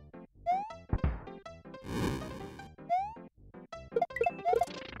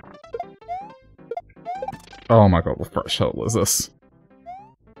 Oh my god, what fresh hell is this?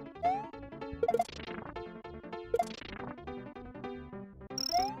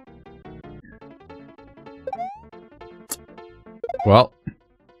 Well.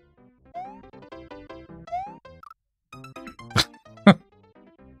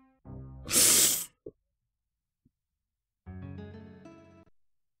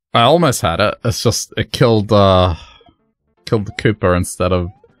 I almost had it. It's just, it killed the Koopa instead of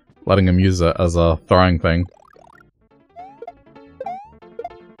letting him use it as a throwing thing.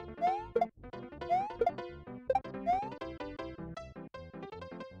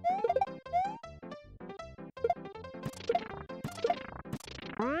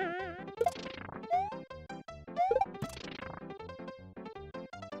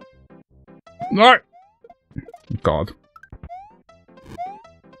 No! God.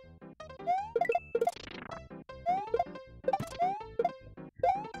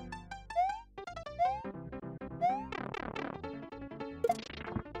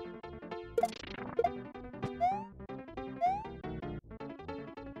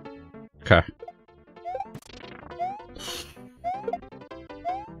 Okay.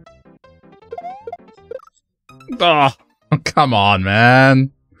 Oh, come on,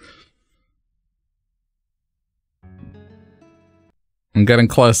 man. I'm getting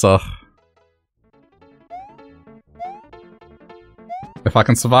closer. If I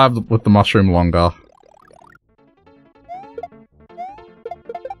can survive with the mushroom longer,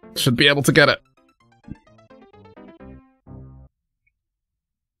 should be able to get it.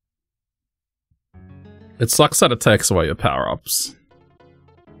 It sucks that it takes away your power-ups.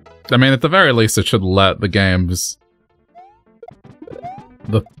 I mean, at the very least, it should let the games...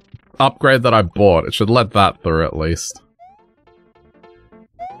 The upgrade that I bought, it should let that through at least.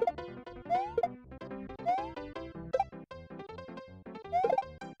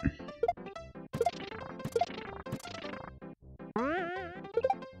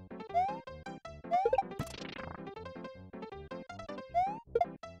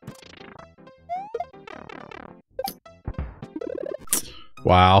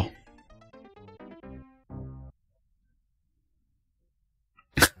 Wow.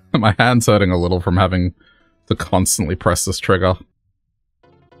 My hand's hurting a little from having to constantly press this trigger.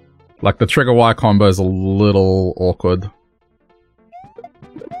 Like, the trigger Y combo is a little awkward.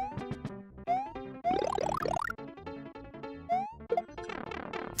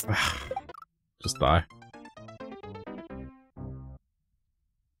 Just die.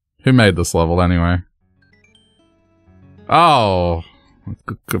 Who made this level anyway? Oh,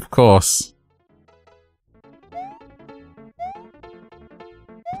 of course.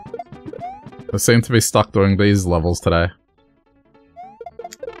 I seem to be stuck doing these levels today.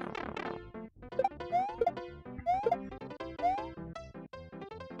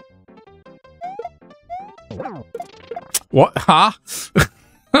 What? Huh?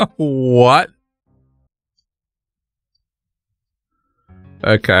 What?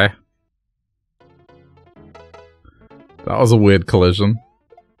 Okay. That was a weird collision.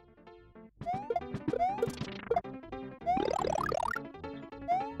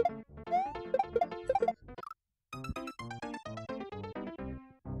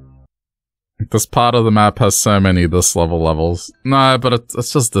 This part of the map has so many this level levels. No, but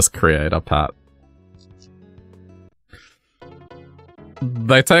it's just this creator, Pat.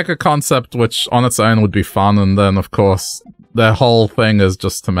 They take a concept which on its own would be fun, and then of course their whole thing is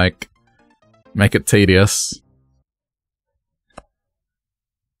just to make it tedious.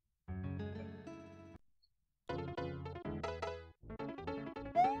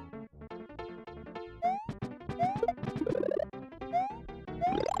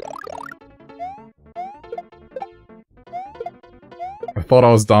 I thought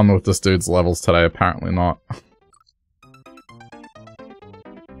I was done with this dude's levels today, apparently not.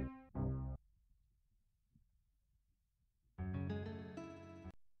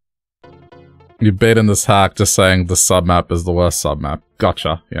 You bait in this hack just saying the submap is the worst submap.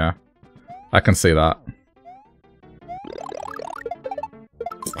 Gotcha, yeah. I can see that.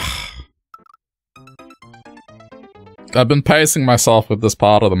 I've been pacing myself with this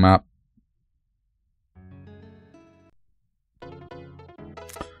part of the map.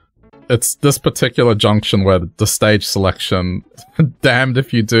 It's this particular junction where the stage selection, damned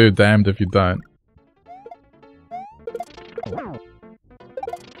if you do, damned if you don't.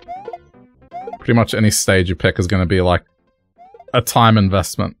 Pretty much any stage you pick is going to be like a time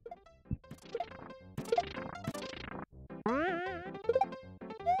investment.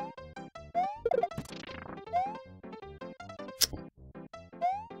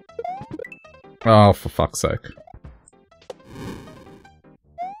 Oh, for fuck's sake.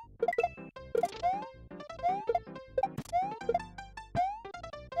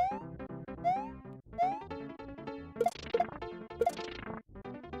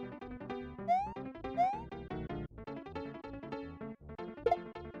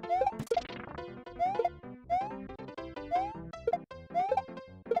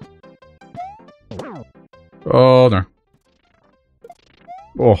 Oh, no.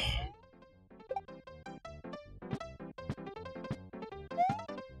 Oh.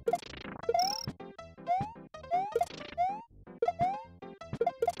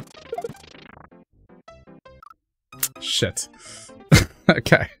 Shit.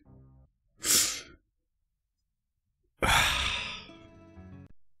 Okay.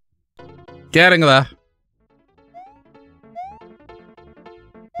 Getting there.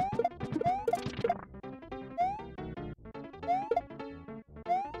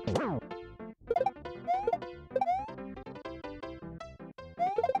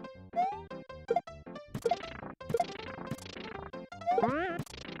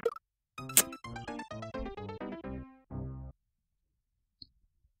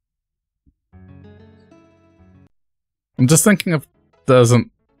 I'm just thinking if there's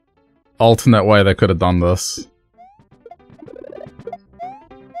an alternate way they could have done this.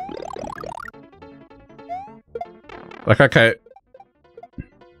 Like, okay,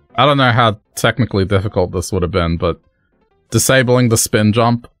 I don't know how technically difficult this would have been, but disabling the spin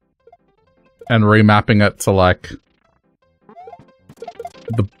jump and remapping it to, like,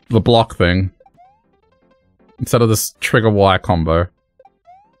 the block thing instead of this trigger Y combo.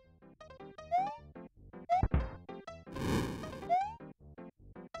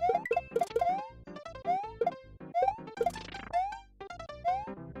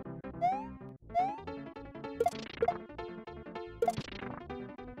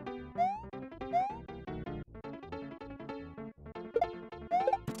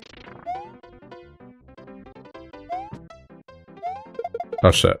 Oh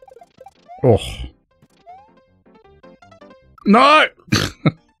shit. Oh. No!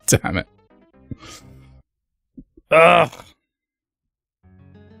 Damn it. Ugh.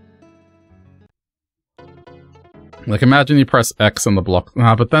 Like, imagine you press X in the block.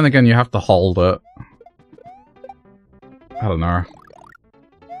 Nah, but then again, you have to hold it. I don't know.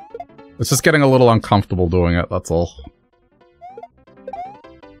 It's just getting a little uncomfortable doing it, that's all.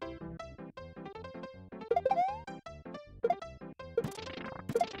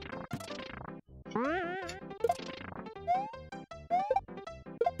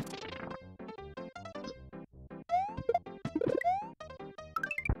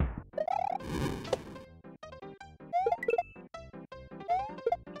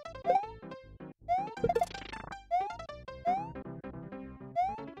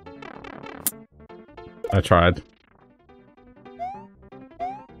 I tried.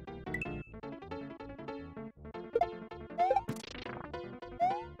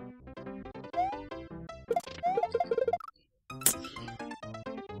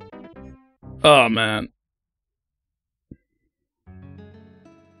 Oh, man.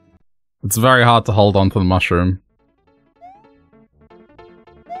 It's very hard to hold on to the mushroom.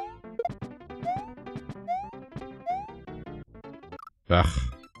 Ugh.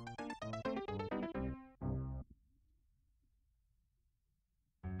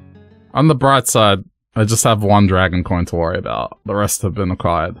 On the bright side, I just have one dragon coin to worry about. The rest have been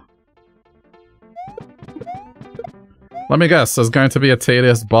acquired. Let me guess, there's going to be a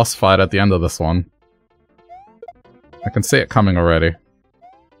tedious boss fight at the end of this one. I can see it coming already.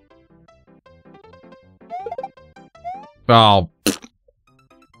 Oh.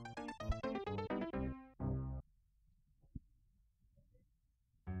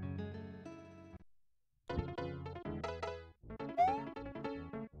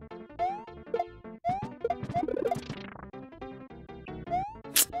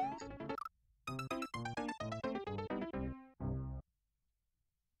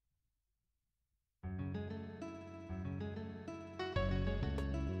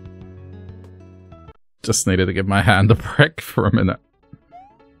 Just needed to give my hand a break for a minute.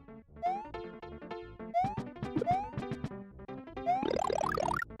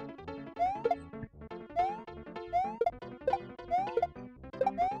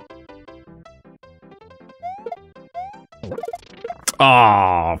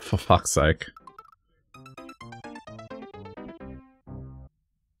 Oh, for fuck's sake.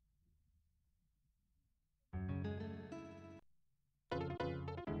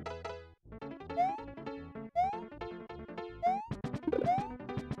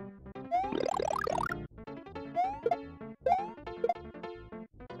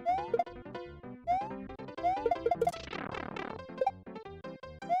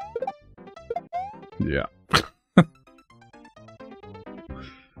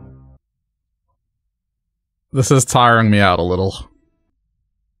 This is tiring me out a little.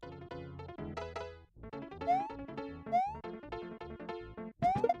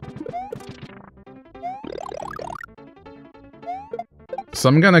 So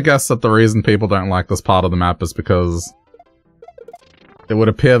I'm gonna guess that the reason people don't like this part of the map is because it would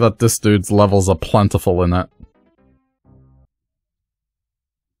appear that this dude's levels are plentiful in it.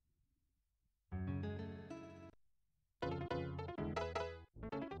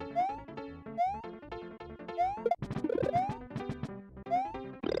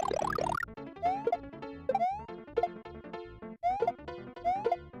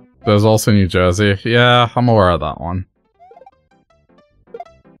 There's also New Jersey. Yeah, I'm aware of that one.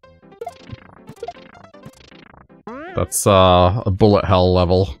 That's a bullet hell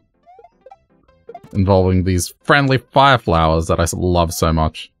level involving these friendly fire flowers that I love so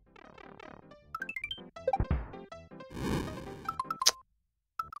much.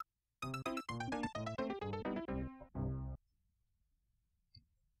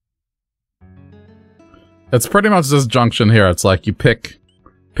 It's pretty much this junction here. It's like you pick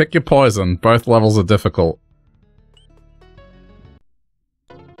your poison. Both levels are difficult.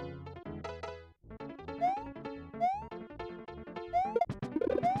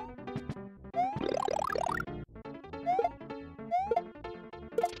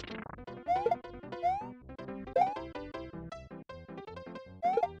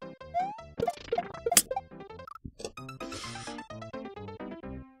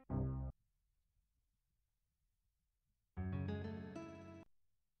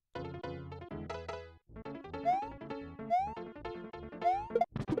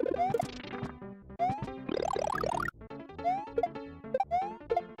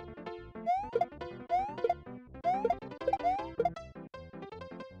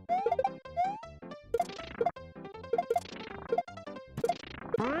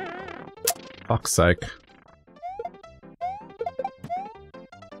 Fuck's sake.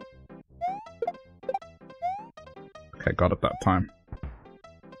 Okay, got it that time.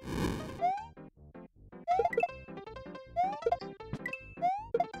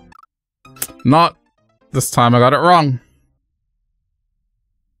 Not this time, I got it wrong.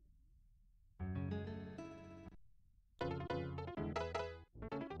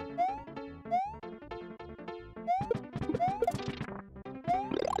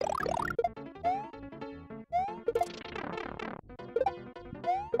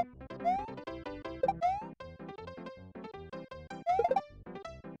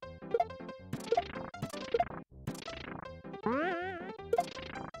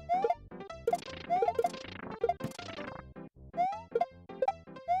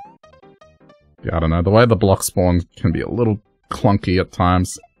 Yeah, I don't know. The way the block spawn can be a little clunky at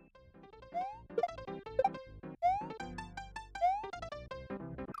times.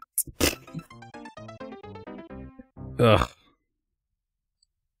 Ugh.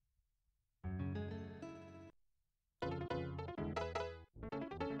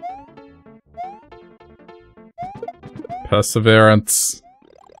 Perseverance.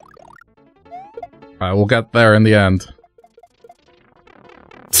 I will get there in the end.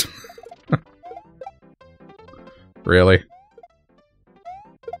 Really?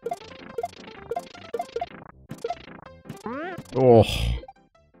 Oh.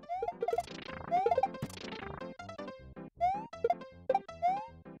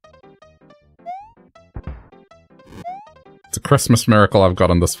 It's a Christmas miracle I've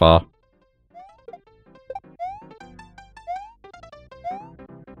gotten this far.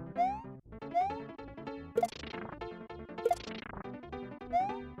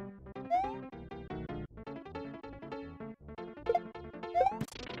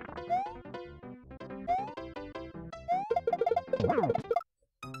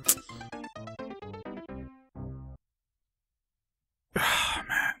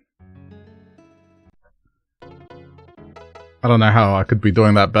 I don't know how I could be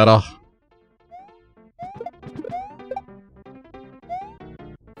doing that better.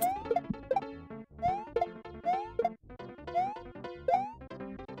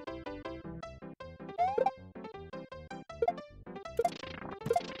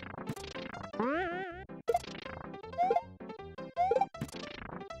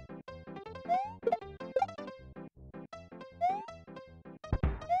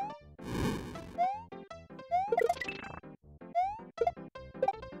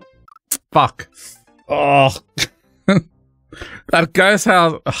 Fuck. Oh. That guy's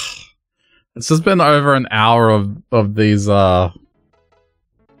house. It's just been over an hour of these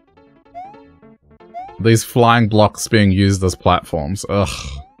flying blocks being used as platforms. Ugh.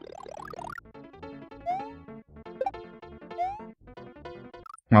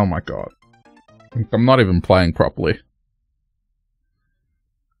 Oh my god. I'm not even playing properly.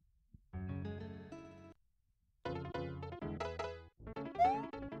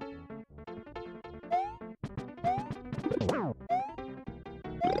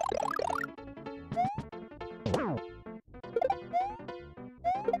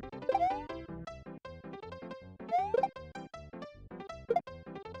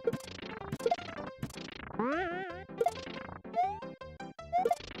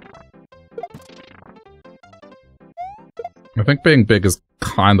 I think being big is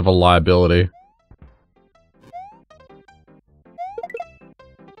kind of a liability.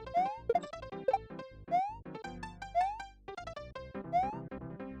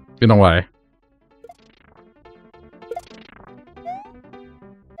 In a way.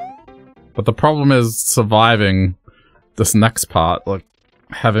 But the problem is surviving this next part, like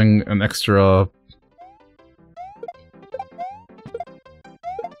having an extra...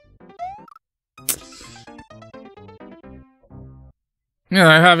 You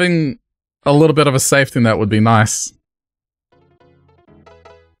know, having a little bit of a safety net would be nice.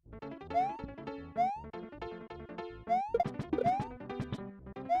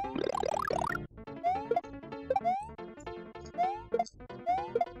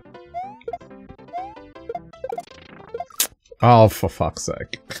 Oh, for fuck's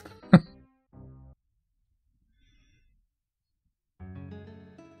sake.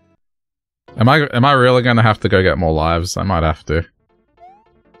 Am I really gonna have to go get more lives? I might have to.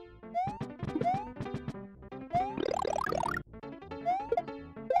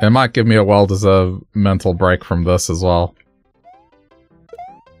 It might give me a well-deserved mental break from this as well.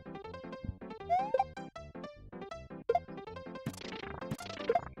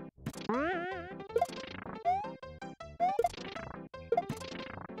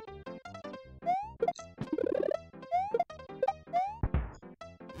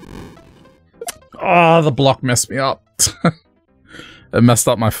 Oh, the block messed me up. It messed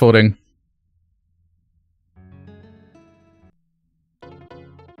up my footing.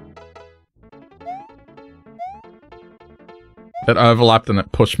 It overlapped and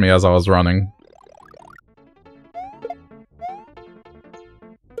it pushed me as I was running.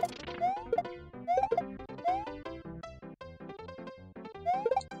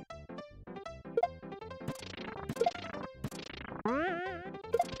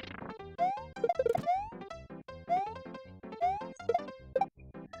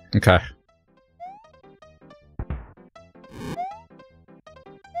 Okay.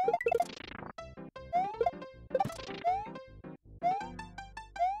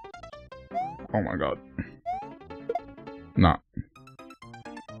 Oh my god. No.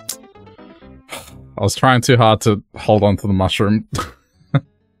 I was trying too hard to hold on to the mushroom.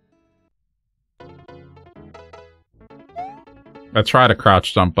 I tried a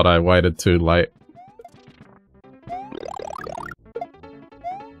crouch jump, but I waited too late.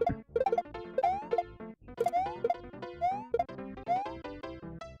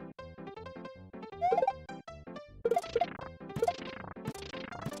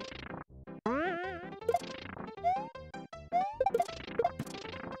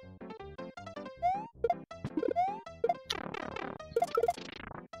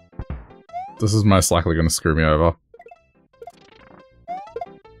 This is most likely going to screw me over.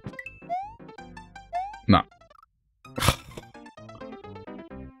 No.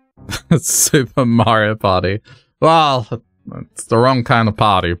 It's Super Mario Party. Well, it's the wrong kind of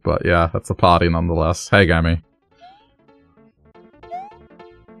party, but yeah, it's a party nonetheless. Hey, Gammy.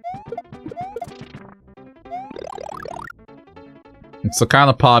 It's the kind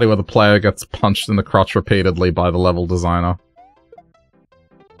of party where the player gets punched in the crotch repeatedly by the level designer.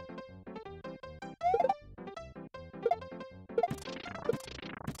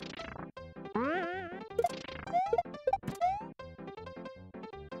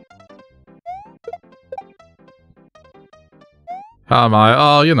 How am I?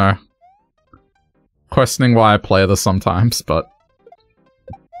 Oh, you know. Questioning why I play this sometimes, but...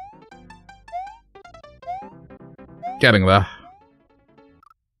 Getting there.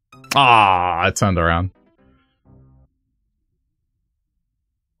 Ah, I turned around.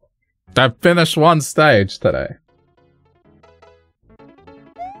 I've finished one stage today.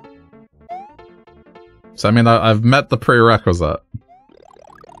 So, I mean, I've met the prerequisite.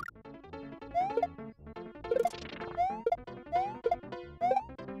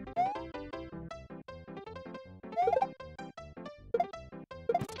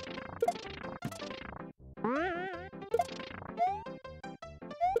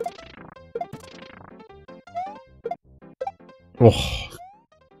 Oh,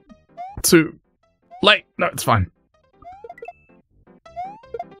 too late. No, it's fine.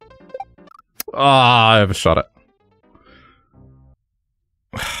 Ah, I overshot it.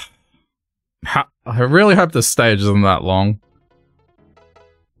 I really hope this stage isn't that long.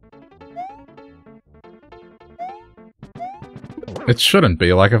 It shouldn't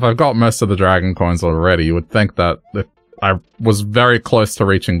be. Like, if I've got most of the dragon coins already, you would think that if I was very close to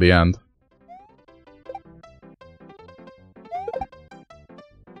reaching the end.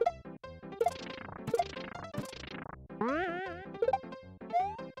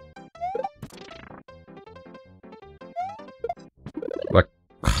 Like,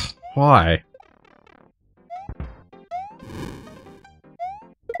 why?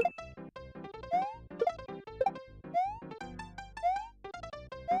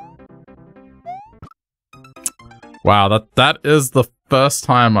 Wow, that is the first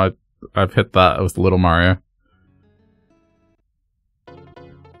time I've hit that with Little Mario.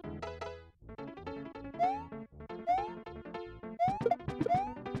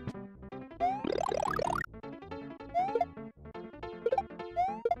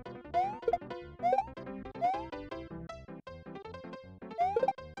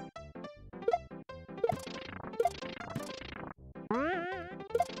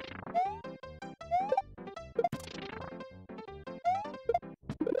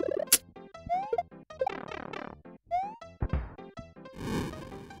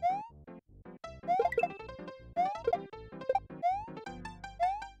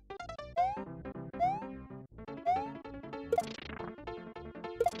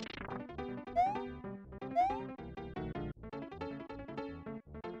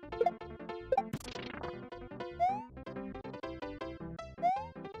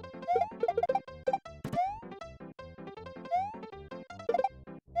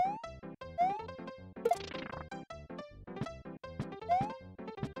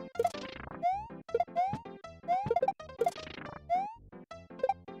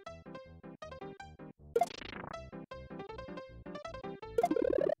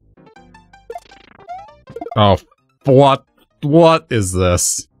 Oh, what is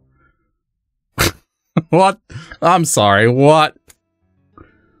this? What? I'm sorry, what?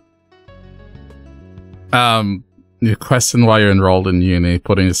 You question why you're enrolled in uni,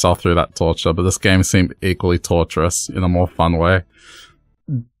 putting yourself through that torture, but this game seemed equally torturous in a more fun way.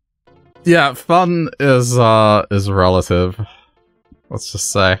 Yeah, fun is relative. Let's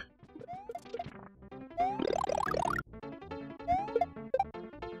just say.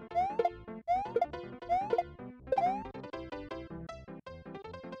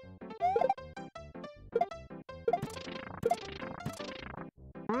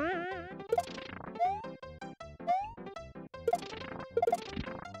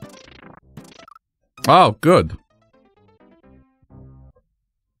 Oh, good.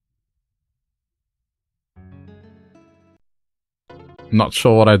 Not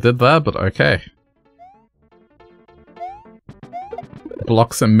sure what I did there, but okay.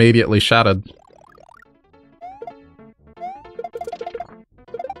 Blocks immediately shattered.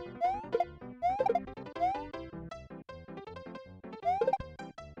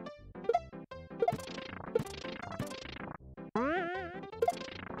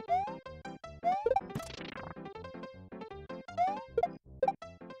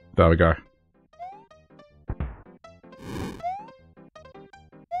 There we go.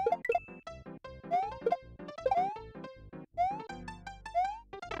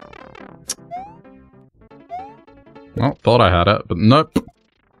 Well, thought I had it, but nope.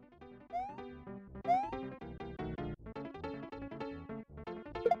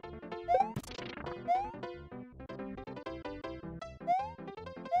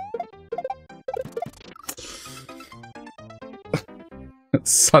 It's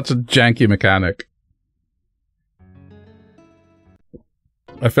such a janky mechanic.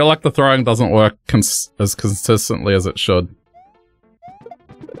 I feel like the throwing doesn't work as consistently as it should.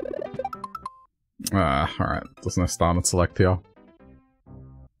 Alright. There's no star and select here.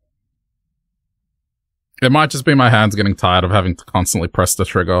 It might just be my hands getting tired of having to constantly press the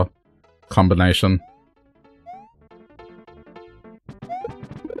trigger combination.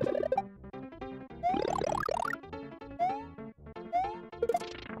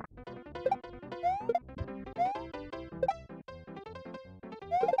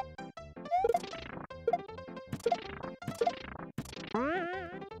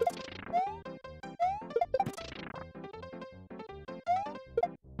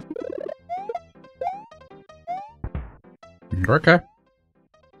 Okay.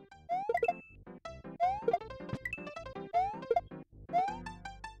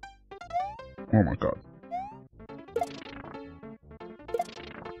 Oh my god.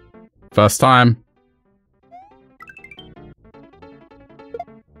 First time.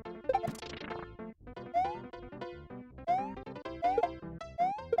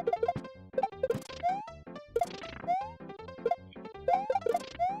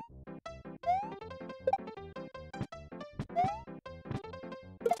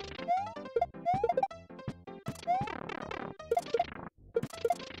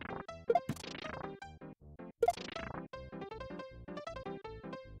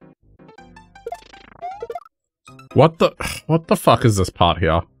 What the fuck is this part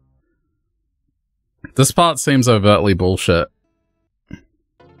here? This part seems overtly bullshit.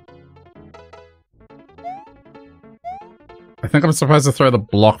 I think I'm supposed to throw the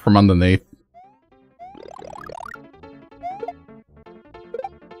block from underneath.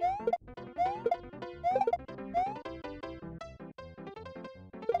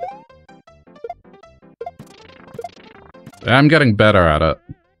 I'm getting better at it.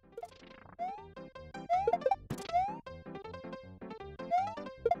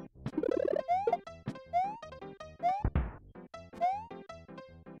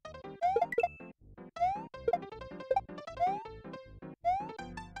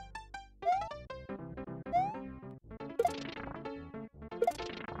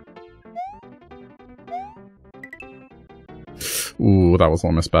 Ooh, that was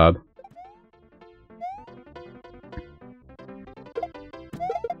almost bad.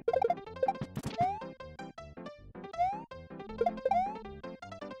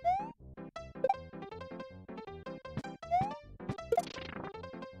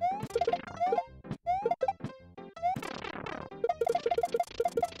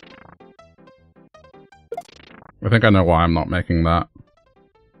 I think I know why I'm not making that.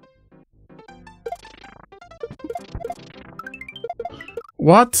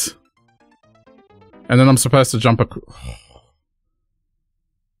 What? And then I'm supposed to jump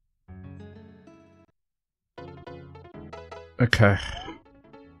Okay.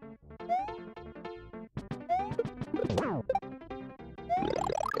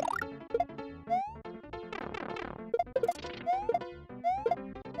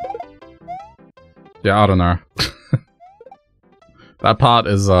 Yeah, I don't know. That part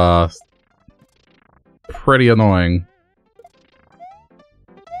is, pretty annoying.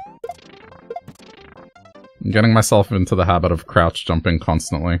 I'm getting myself into the habit of crouch jumping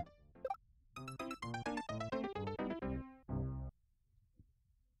constantly.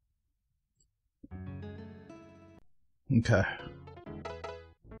 Okay.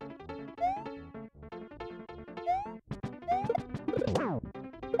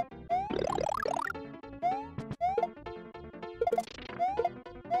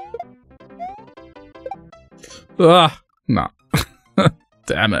 Ugh, no.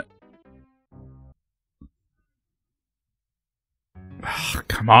 Damn it. Ugh,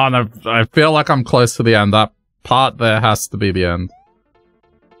 come on, I feel like I'm close to the end. That part there has to be the end.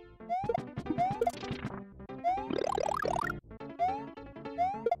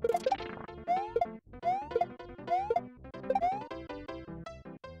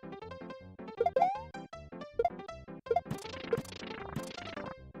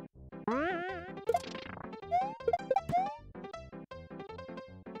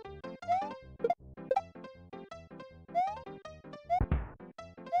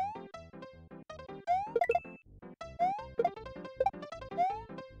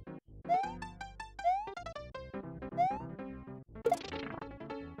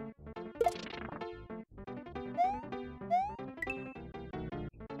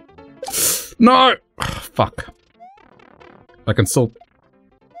 No! Fuck. I can still...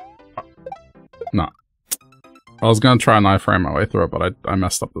 No. I was gonna try and iframe my way through it, but I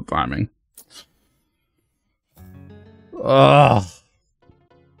messed up the timing. Ugh.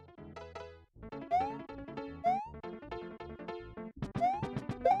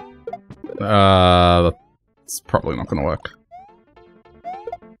 That's probably not gonna work.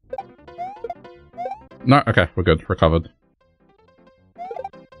 No, okay, we're good. Recovered.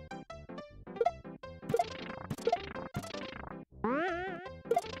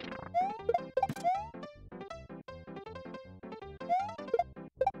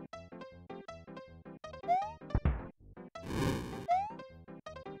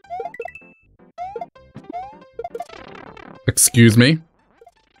 Excuse me?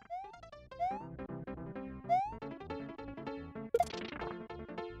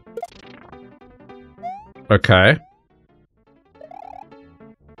 Okay.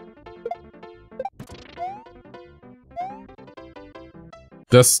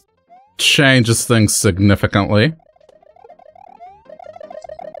 This changes things significantly.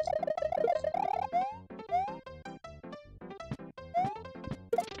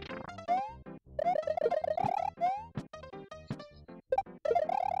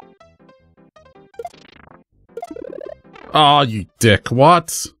 Oh, you dick.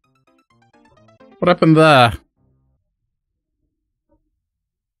 What? What happened there?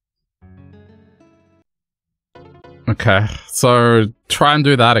 Okay, so try and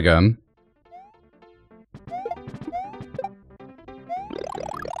do that again.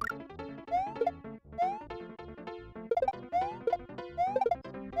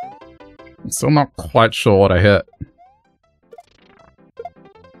 I'm still not quite sure what I hit.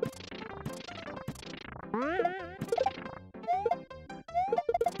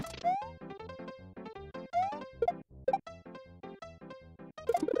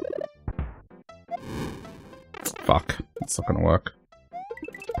 Fuck. It's not gonna work.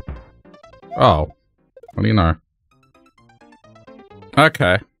 Oh. What do you know?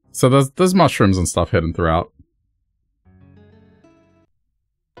 Okay. So there's mushrooms and stuff hidden throughout.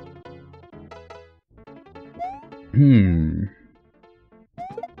 Hmm.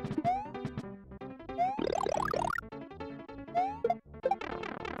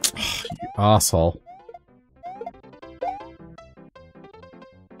 You asshole.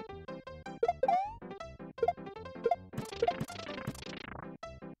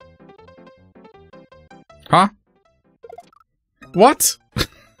 Huh? What?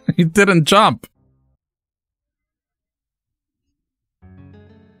 He didn't jump.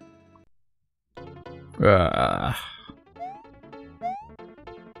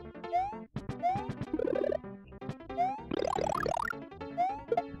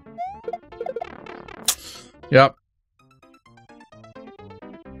 Yep.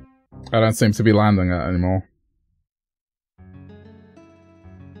 I don't seem to be landing it anymore.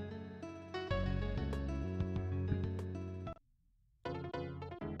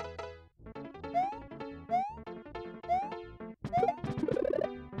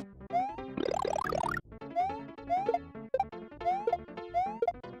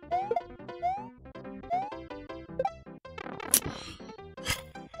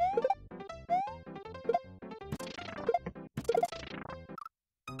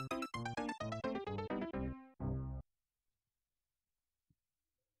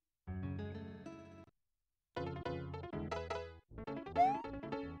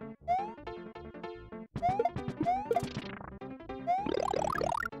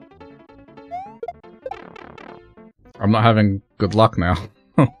 I'm not having good luck now.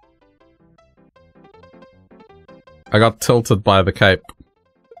 I got tilted by the cape.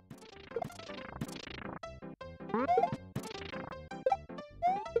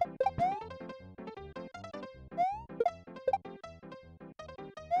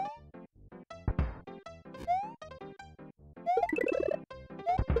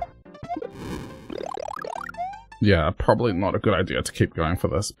 Yeah, probably not a good idea to keep going for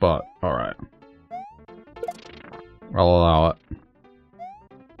this, but alright. I'll allow it.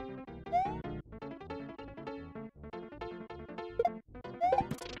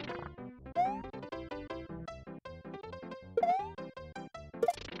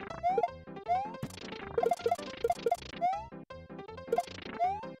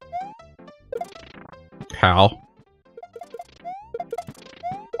 How?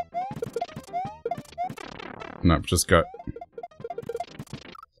 Nope, just go.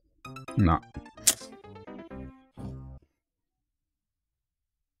 No.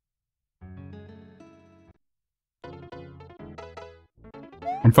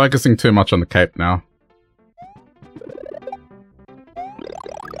 I'm focusing too much on the cape now.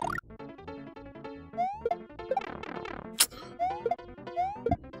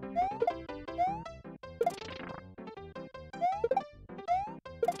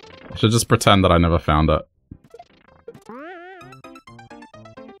 I should just pretend that I never found it.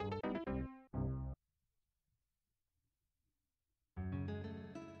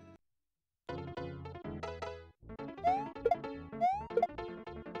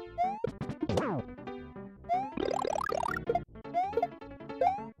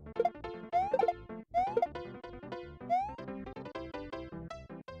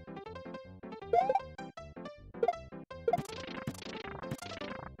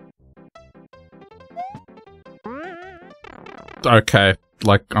 Okay,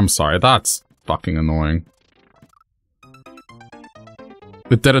 like, I'm sorry, that's fucking annoying.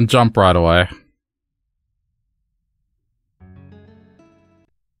 It didn't jump right away.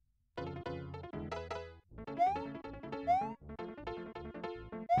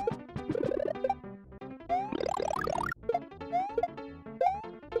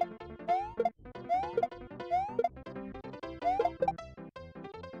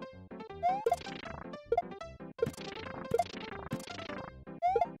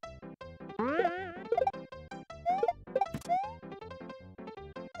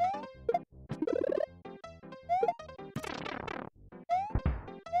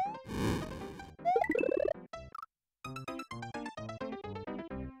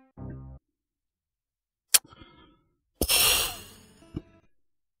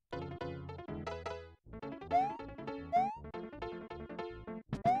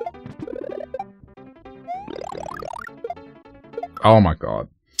 Oh my god.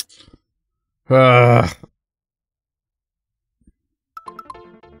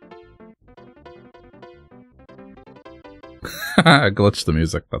 Glitch the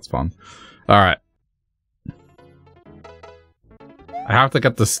music, that's fun. Alright. I have to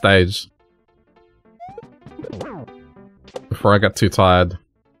get this stage before I get too tired.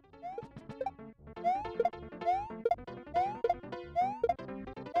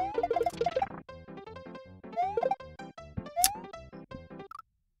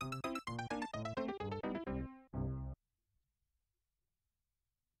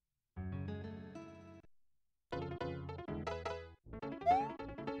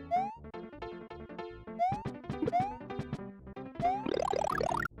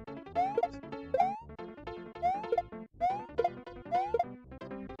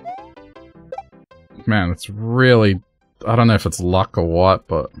 Man, it's really... I don't know if it's luck or what,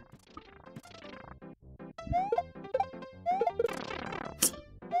 but...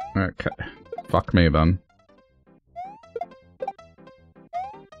 Okay. Fuck me, then.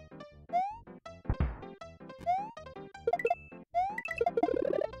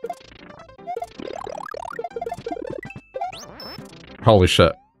 Holy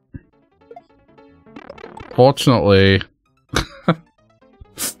shit. Fortunately...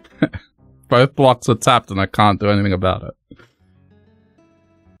 both blocks are tapped and I can't do anything about it.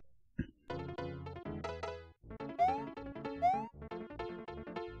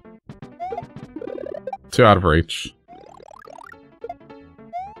 Two out of reach.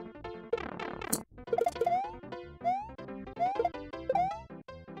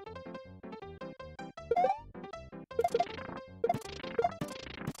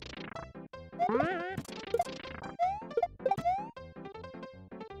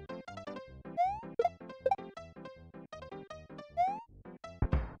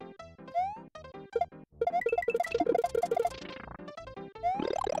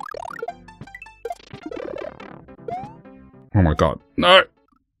 Oh my god. No!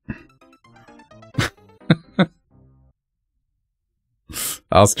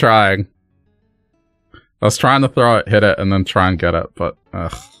 I was trying. I was trying to throw it, hit it, and then try and get it, but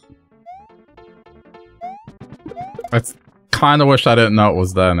ugh. I kinda wish I didn't know it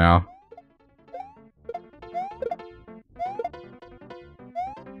was there now.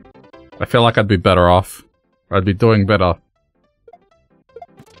 I feel like I'd be better off. I'd be doing better.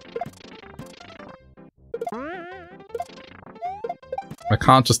 I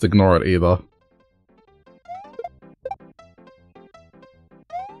can't just ignore it either.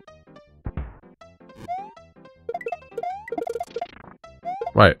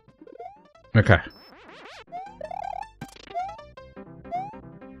 Wait. Okay.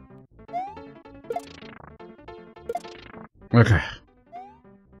 Okay.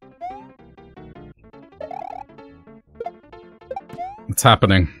 It's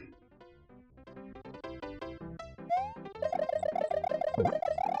happening.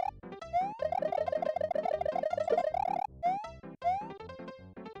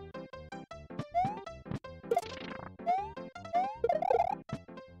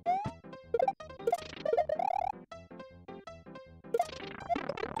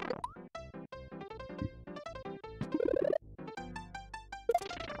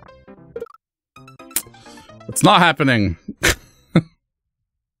 It's not happening.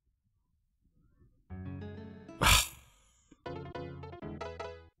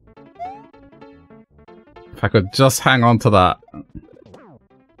 If I could just hang on to that.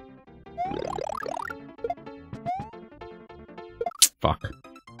 Fuck.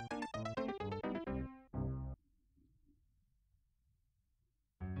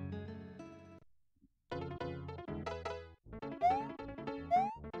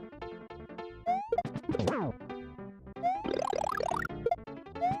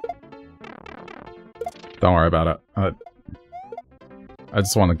 Don't worry about it. I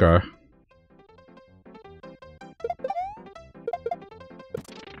just want to go.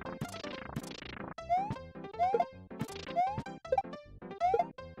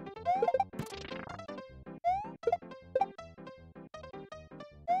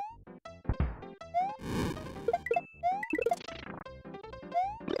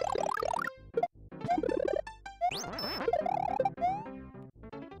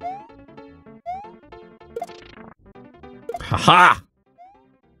 Haha!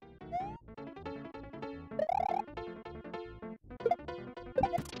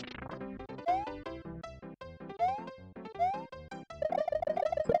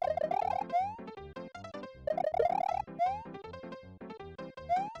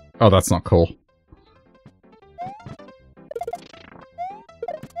 Oh, that's not cool.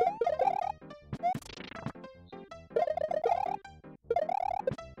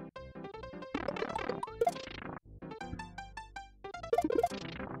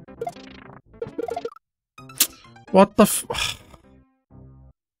 What the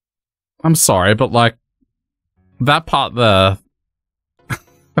I'm sorry, but like, that part there...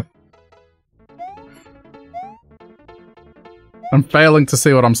 I'm failing to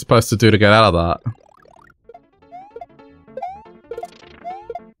see what I'm supposed to do to get out of that.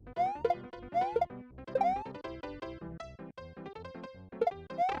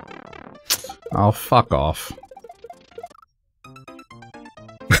 Oh, fuck off.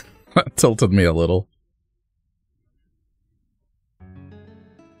 That tilted me a little.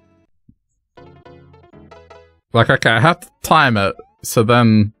 Like, okay, I have to time it, so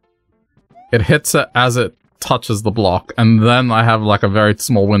then it hits it as it touches the block, and then I have, like, a very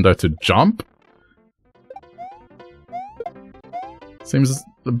small window to jump? Seems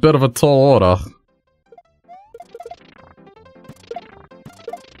a bit of a tall order.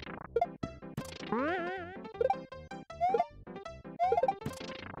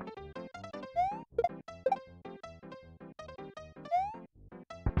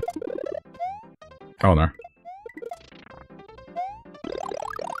 Oh no.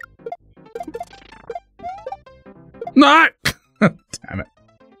 No! Damn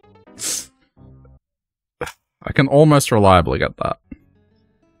it. I can almost reliably get that.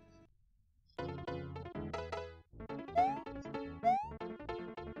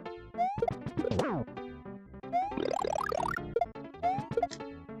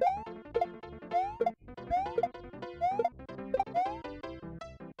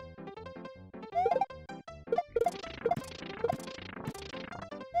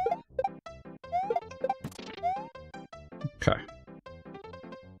 Okay.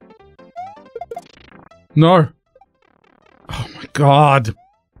 No! Oh my god!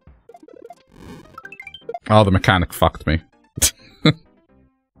 Oh, the mechanic fucked me.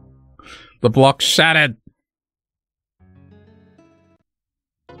 The block shattered!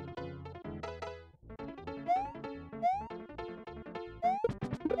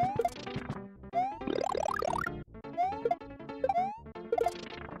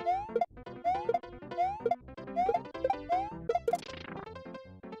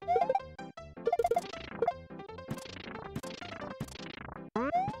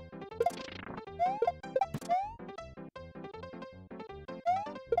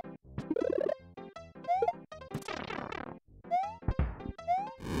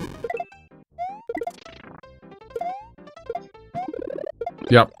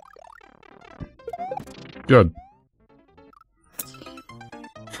 Yep. Good.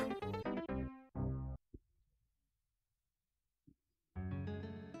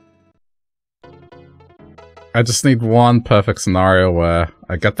 I just need one perfect scenario where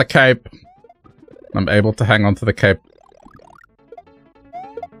I get the cape, I'm able to hang on to the cape.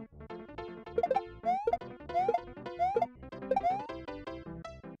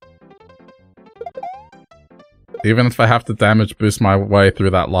 Even if I have to damage boost my way through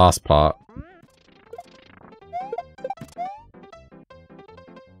that last part.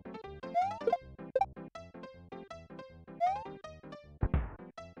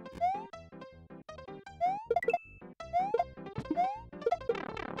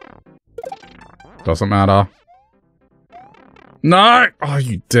 Doesn't matter. No! Oh,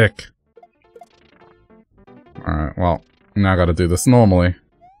 you dick. Alright, well, now I gotta do this normally.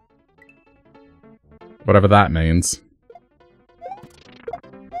 Whatever that means.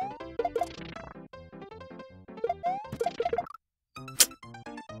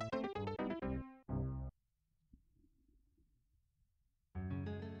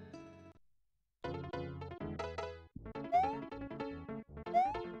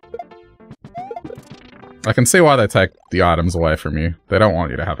 I can see why they take the items away from you. They don't want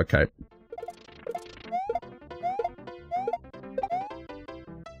you to have a cape.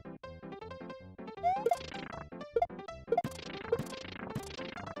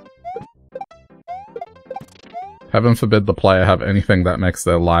 Heaven forbid the player have anything that makes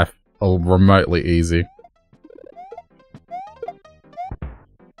their life remotely easy.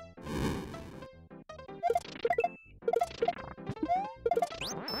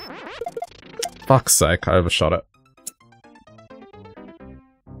 Fuck's sake, I overshot it.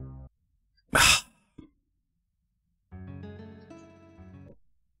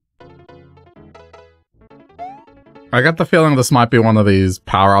 I get the feeling this might be one of these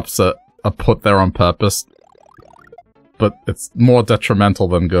power-ups that are put there on purpose. But it's more detrimental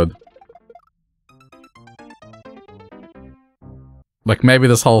than good. Like, maybe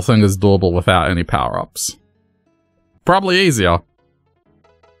this whole thing is doable without any power-ups. Probably easier.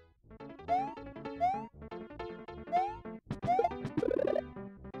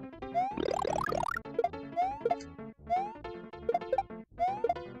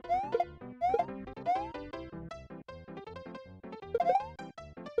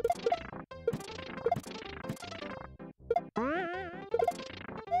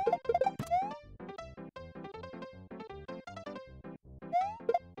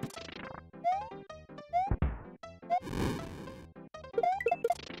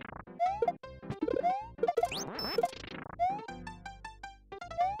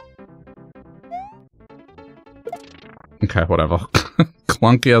 Okay, whatever.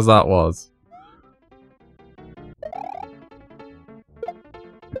 Clunky as that was.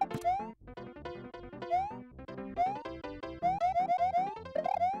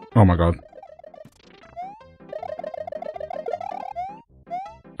 Oh my god.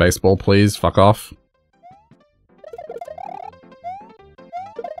 Baseball, please. Fuck off.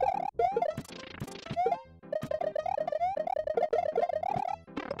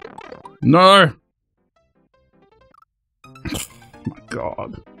 No! Oh my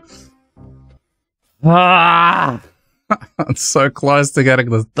god. Ah! I'm so close to getting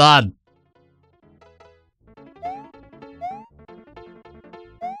this done.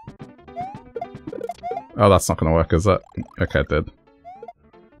 Oh, that's not gonna work, is it? Okay, it did.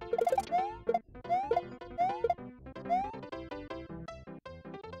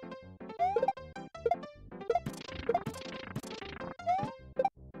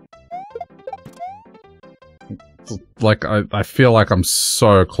 Like, I feel like I'm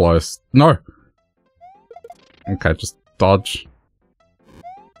so close. No! Okay, just dodge.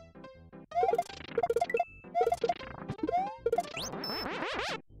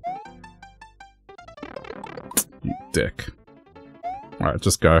 You dick. Alright,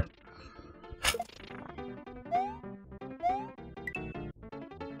 just go.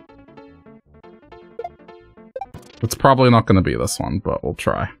 It's probably not going to be this one, but we'll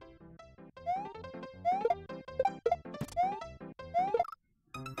try.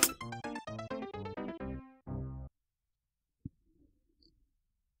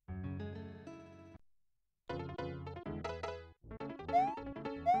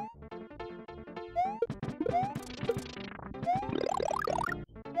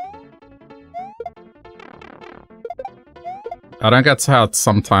 I don't get how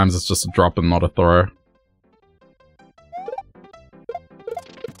sometimes it's just a drop and not a throw.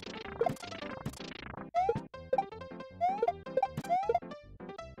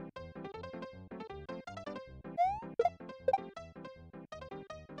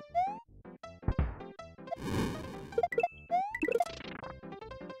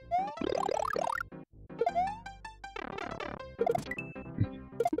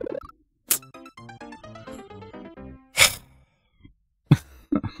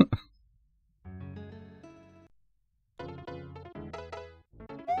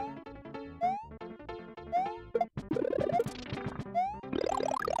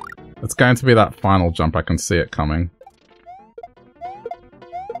 It's going to be that final jump, I can see it coming.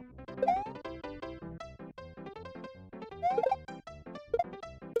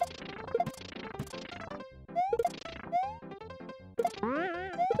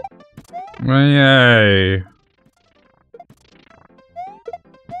 Yay!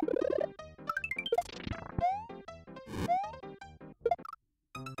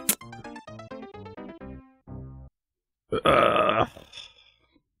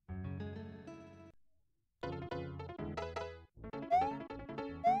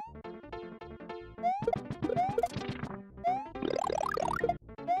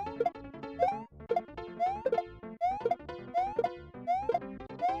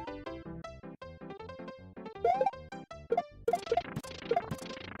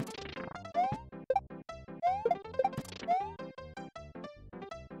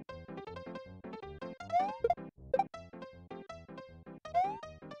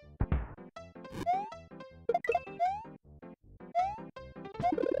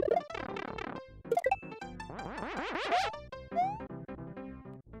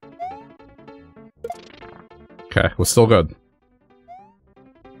 Okay, we're still good.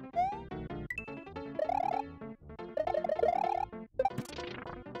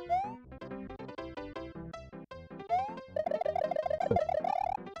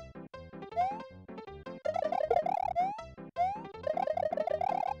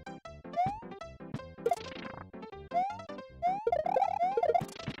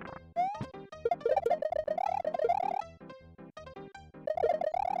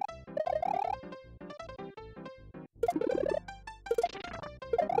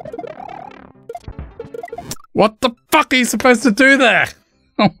 What the fuck are you supposed to do there?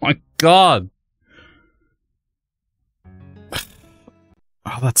 Oh my god.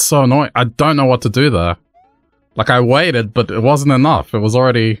 Oh, that's so annoying. I don't know what to do there. Like, I waited, but it wasn't enough. It was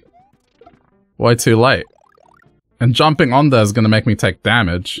already way too late. And jumping on there is going to make me take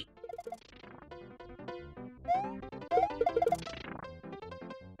damage.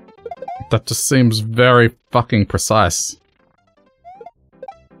 That just seems very fucking precise.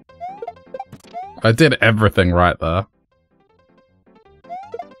 I did everything right there.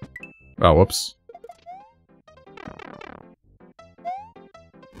 Oh, whoops.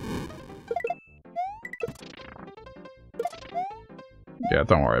 Yeah,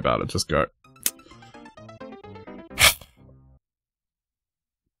 don't worry about it, just go.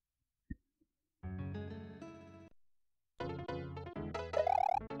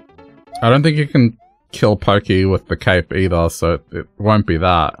 I don't think you can kill Pokey with the cape either, so it won't be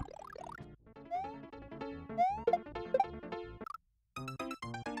that.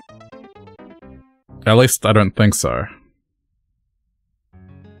 At least I don't think so.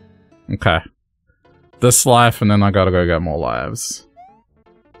 Okay. This life, and then I gotta go get more lives.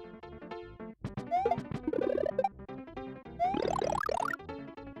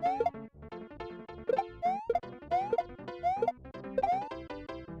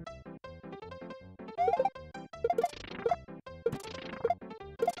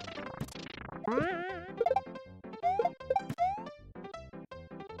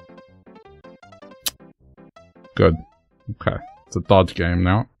 Good. Okay. It's a dodge game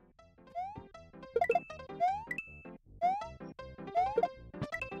now.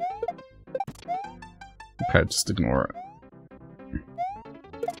 Okay, just ignore it.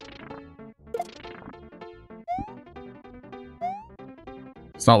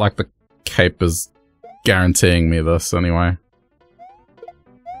 It's not like the cape is guaranteeing me this anyway.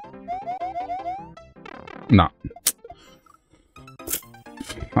 No.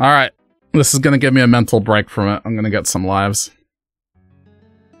 Alright. This is gonna give me a mental break from it. I'm gonna get some lives.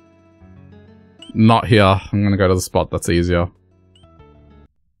 Not here. I'm gonna go to the spot that's easier.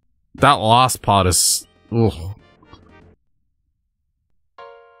 That last part is... Ugh.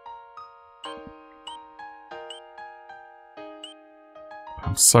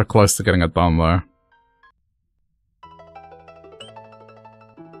 I'm so close to getting it done, though.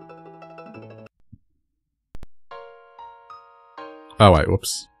 Oh, wait,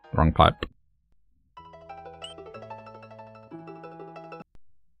 whoops. Wrong pipe.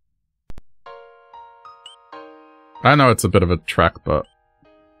 I know it's a bit of a trek, but...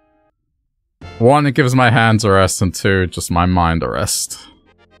 one, it gives my hands a rest, and two, just my mind a rest.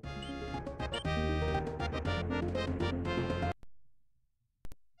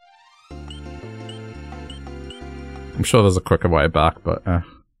 I'm sure there's a quicker way back, but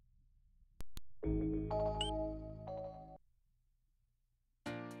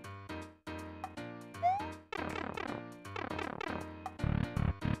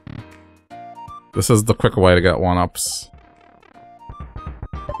this is the quicker way to get one-ups.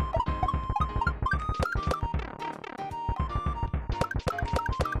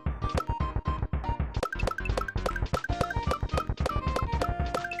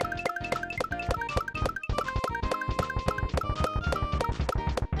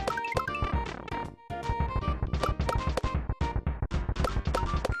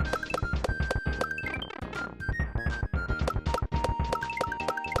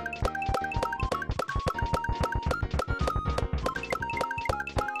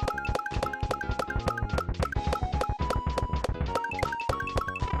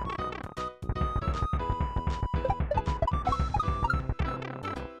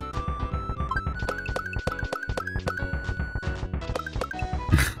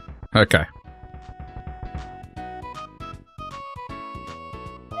 Okay.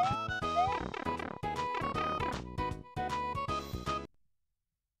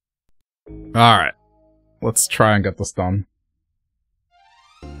 Alright. Let's try and get this done.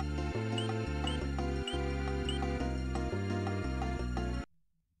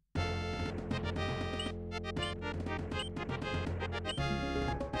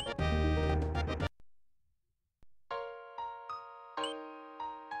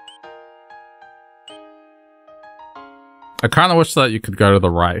 I kind of wish that you could go to the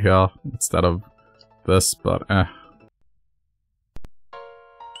right here instead of this, but eh.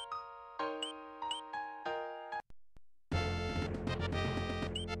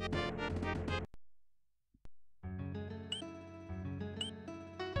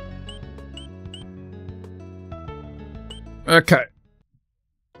 Okay.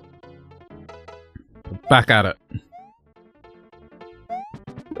 Back at it.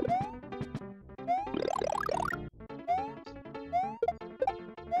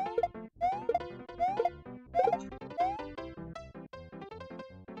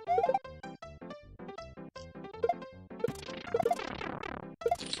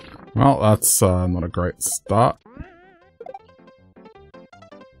 Well, that's not a great start.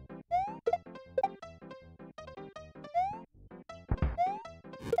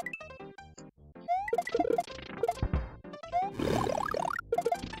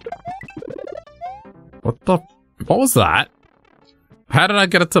 What was that? How did I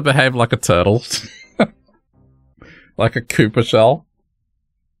get it to behave like a turtle? Like a Koopa shell?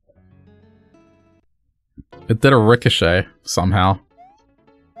 It did a ricochet, somehow.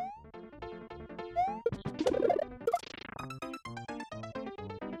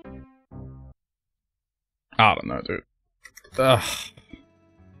 I don't know, dude. Ugh.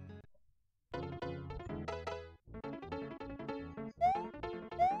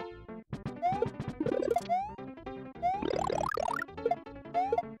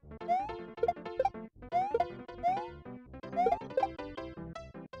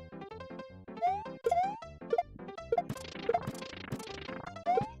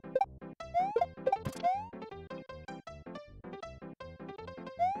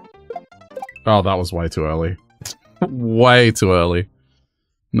 Oh, that was way too early. Way too early.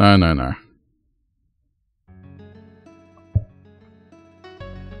 No, no, no.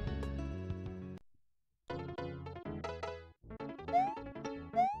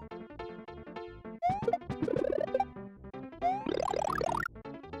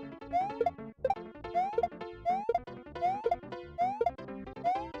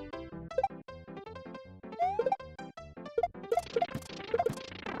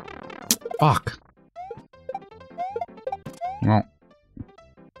 Fuck. Well.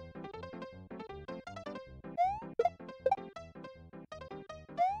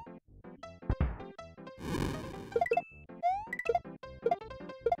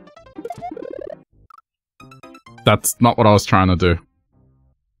 That's not what I was trying to do.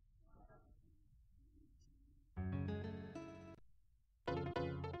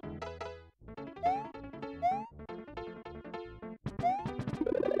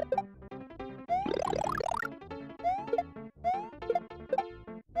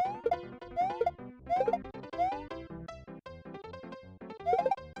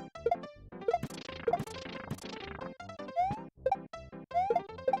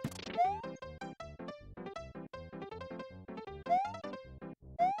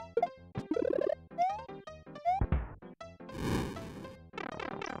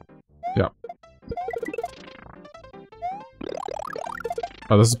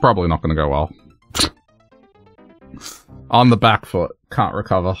 Oh, this is probably not going to go well. On the back foot. Can't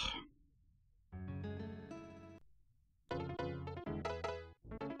recover.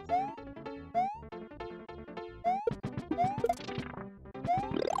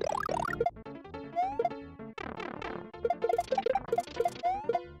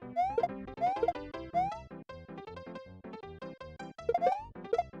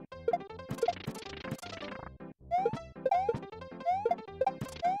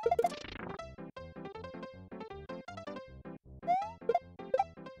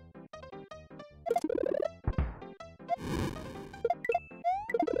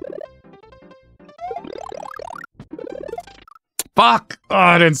 Fuck! Oh,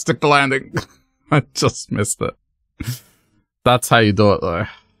 I didn't stick the landing. I just missed it. That's how you do it, though.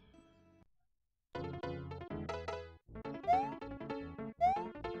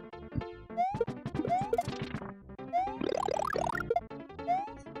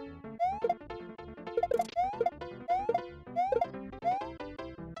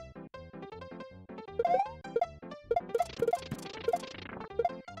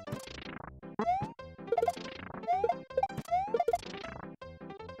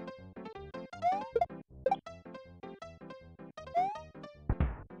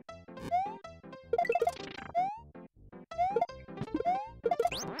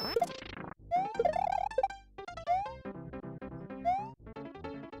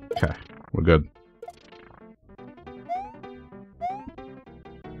 Okay, we're good.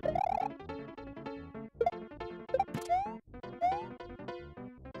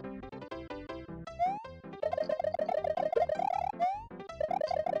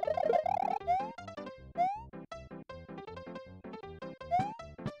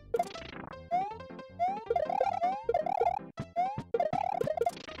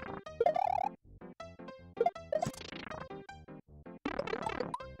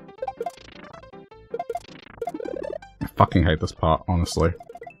 I fucking hate this part, honestly.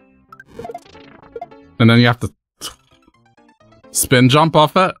 And then you have to spin jump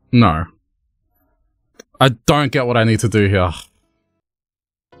off it? No. I don't get what I need to do here.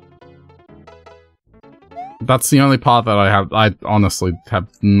 That's the only part that I honestly have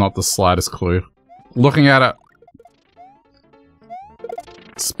not the slightest clue. Looking at it.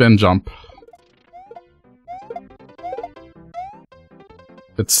 Spin jump.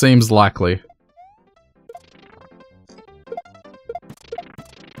 It seems likely.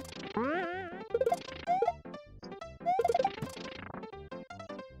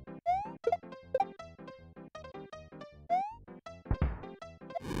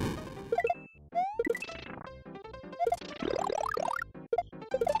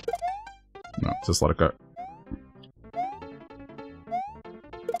 No, just let it go.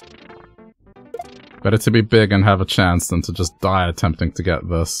 Better to be big and have a chance than to just die attempting to get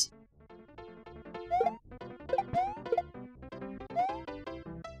this.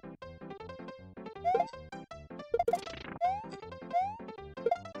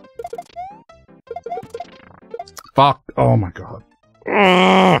 fuck. Oh my god.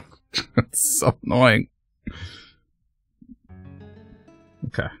 Ugh. It's so annoying.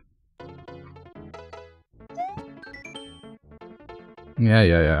 Okay.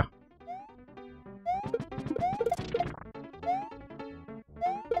 Yeah.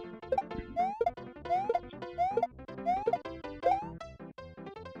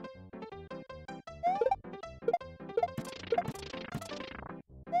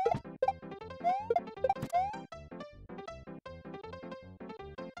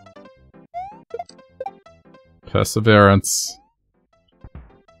 Perseverance.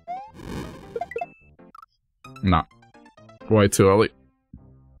 Nah. Way too early.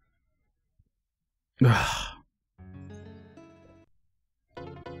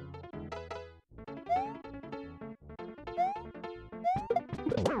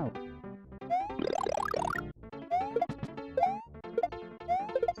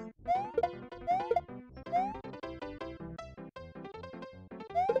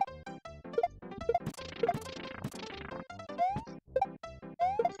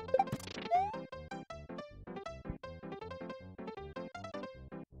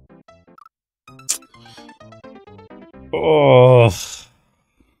 Oh.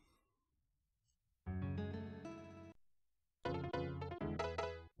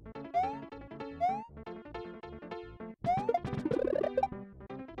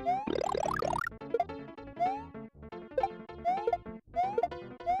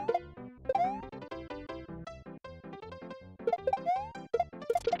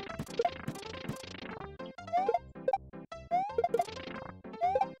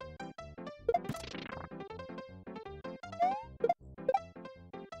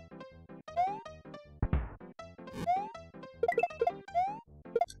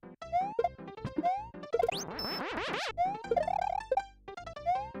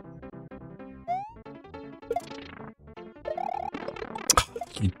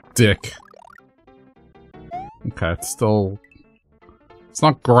 You dick. Okay, it's still... It's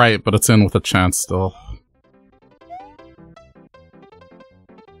not great, but it's in with a chance still.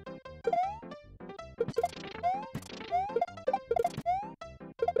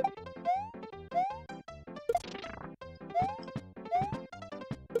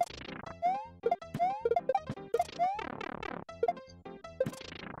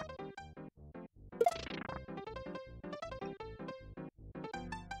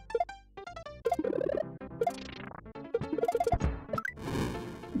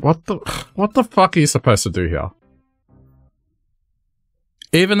 What the fuck are you supposed to do here?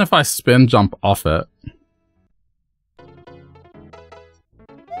 Even if I spin jump off it...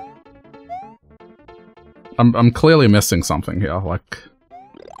 I'm clearly missing something here, like...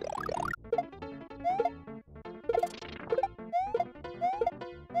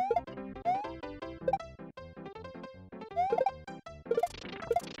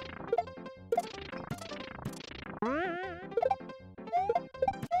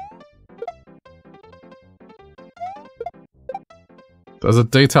 There's a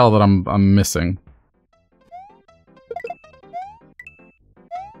detail that I'm missing.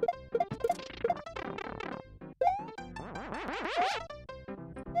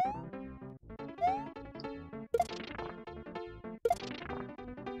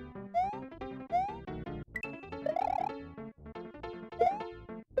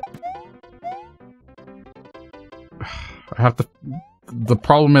 I have to... The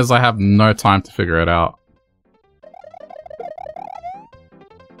problem is I have no time to figure it out.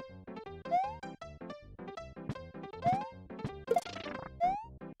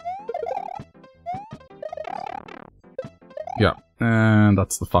 Yeah, and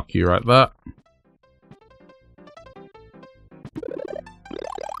that's the fuck you right there.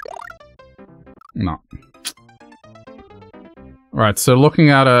 No. Right, so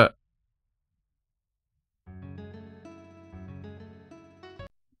looking at it...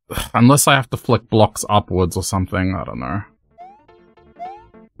 Unless I have to flick blocks upwards or something, I don't know.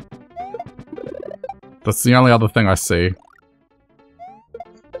 That's the only other thing I see.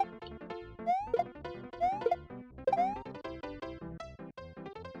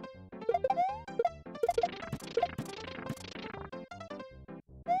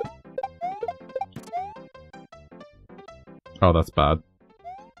 Oh, that's bad.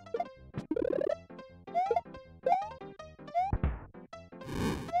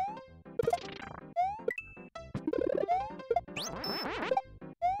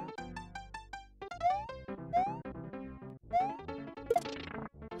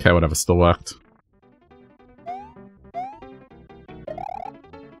 Okay, whatever, still worked.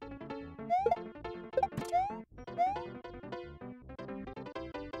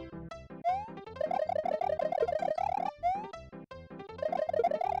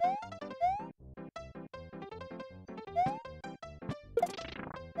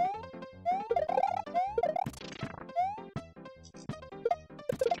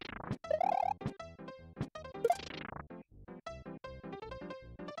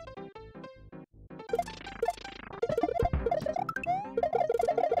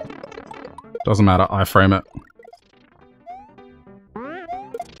 Doesn't matter, I frame it.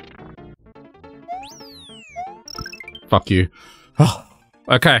 Fuck you.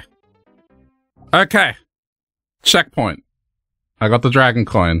 Okay. Okay. Checkpoint. I got the dragon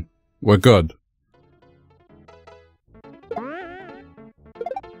coin. We're good.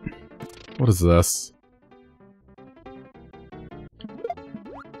 What is this?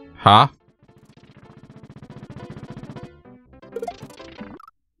 Huh?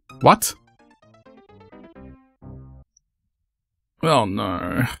 What? Oh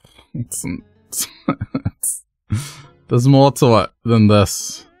no. There's more to it than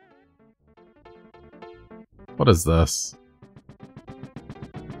this. What is this?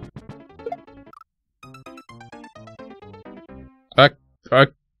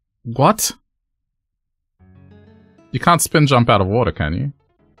 What? You can't spin jump out of water, can you?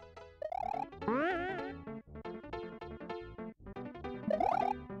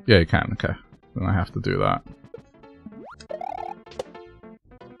 Yeah, you can, okay. Then I have to do that.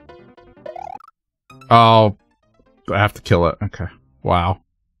 Oh, I have to kill it. Okay. Wow.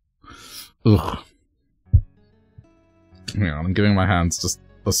 Ugh. Hang on, I'm giving my hands just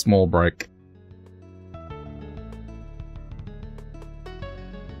a small break.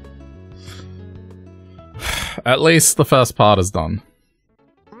 At least the first part is done.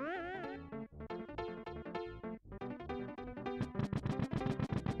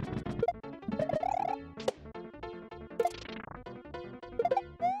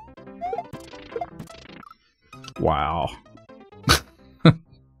 Wow.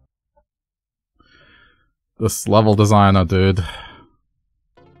 This level designer, dude.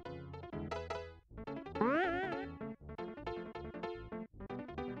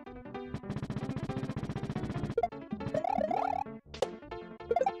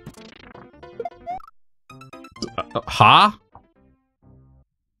 Huh?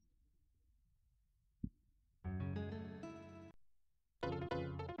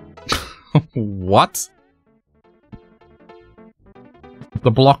 What? The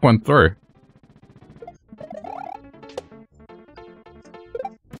block went through.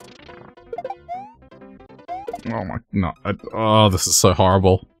 Oh my, no. Oh, this is so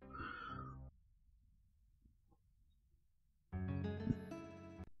horrible.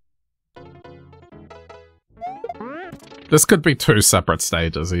 This could be 2 separate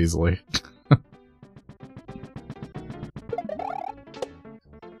stages easily.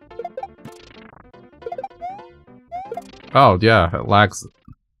 Oh, yeah, it lags.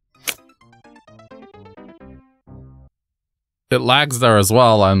 It lags there as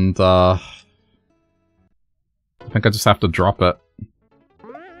well, and, I think I just have to drop it.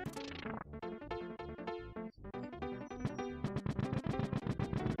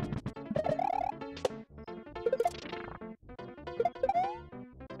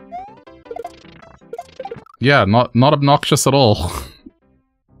 Yeah, not obnoxious at all.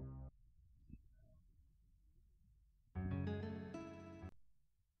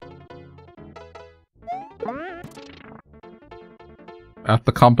 I have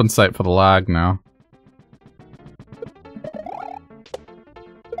to compensate for the lag now.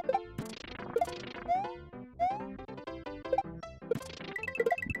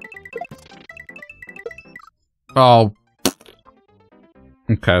 Oh.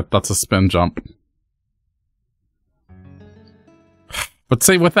 Okay, that's a spin jump. But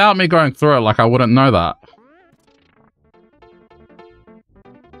see, without me going through it, like, I wouldn't know that.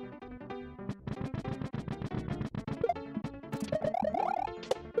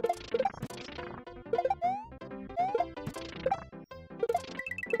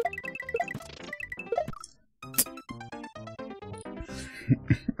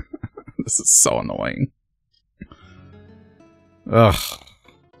 This is so annoying. Ugh.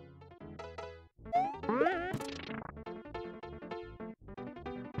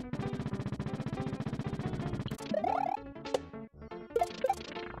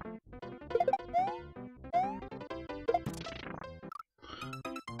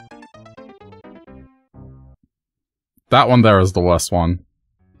 That one there is the worst one.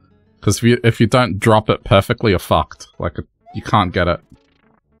 Because if you don't drop it perfectly, you're fucked. Like, you can't get it.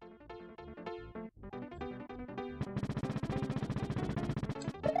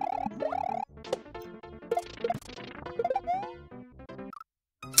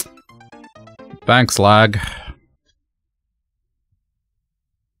 Thanks, lag.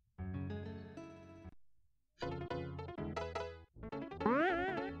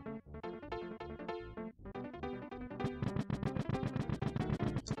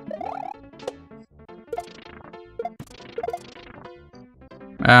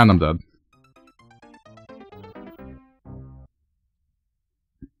 And I'm dead.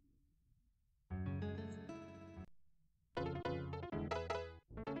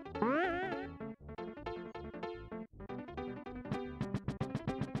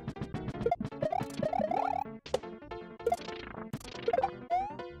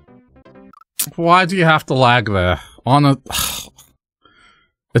 Why do you have to lag there?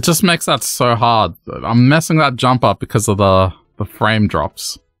 It just makes that so hard. I'm messing that jump up because of the frame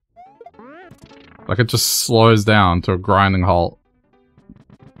drops. Like, it just slows down to a grinding halt.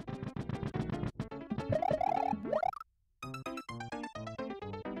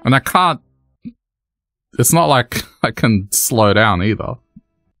 And I can't... It's not like I can slow down either.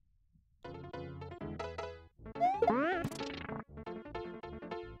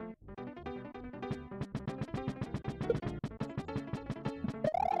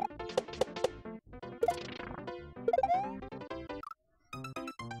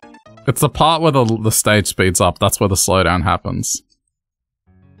 It's the part where the stage speeds up, that's where the slowdown happens.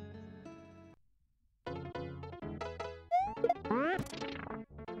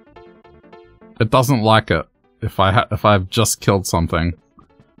 It doesn't like it if I've just killed something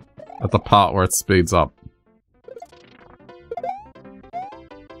at the part where it speeds up.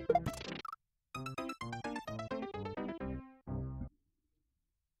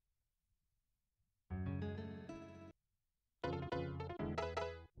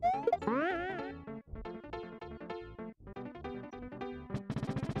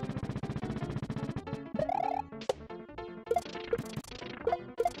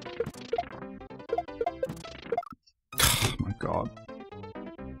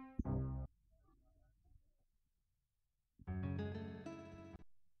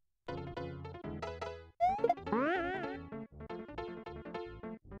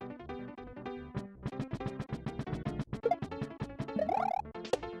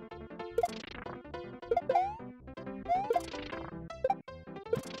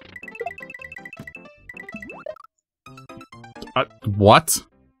 What?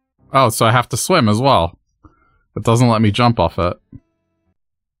 Oh, so I have to swim as well. It doesn't let me jump off it.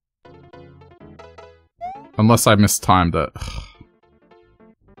 Unless I mistimed it.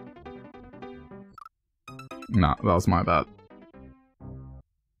 No, that was my bad.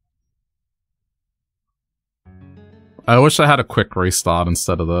 I wish I had a quick restart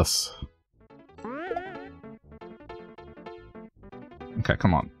instead of this. Okay,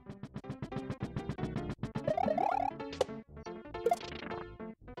 come on.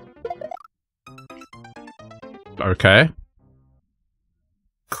 Okay.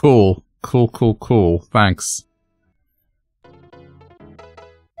 Cool. Cool, cool, cool. Thanks.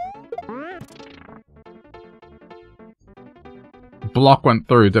 Block went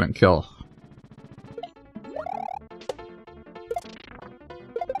through, didn't kill.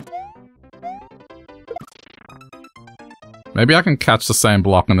 Maybe I can catch the same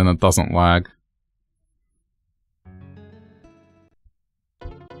block and then it doesn't lag.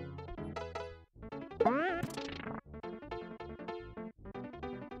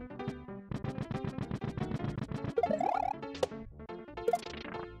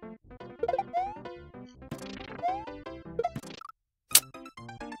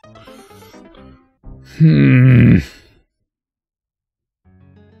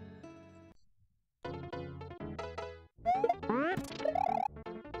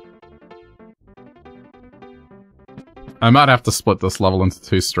 I might have to split this level into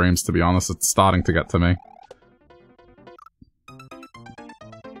 2 streams, to be honest. It's starting to get to me.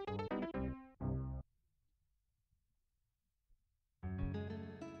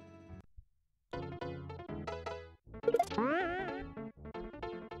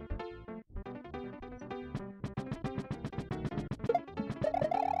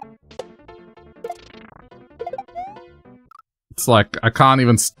 It's like, I can't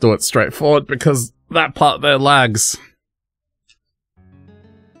even do it straightforward because that part there lags.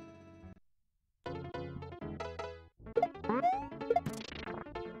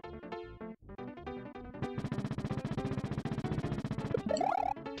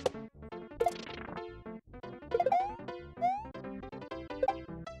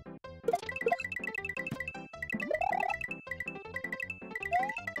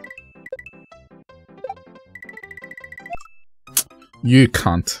 You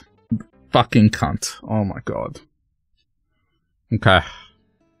cunt. Fucking cunt. Oh my god. Okay.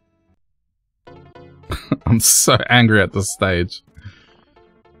 I'm so angry at this stage.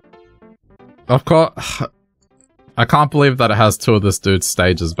 Of course, I can't believe that it has 2 of this dude's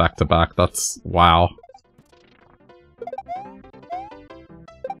stages back to back. That's... wow.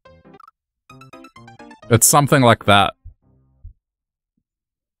 It's something like that.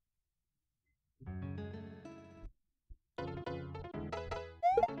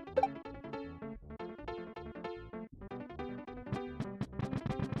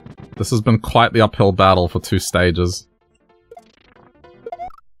 This has been quite the uphill battle for 2 stages.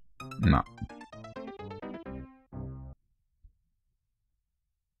 No.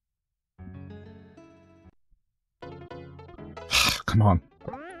 come on.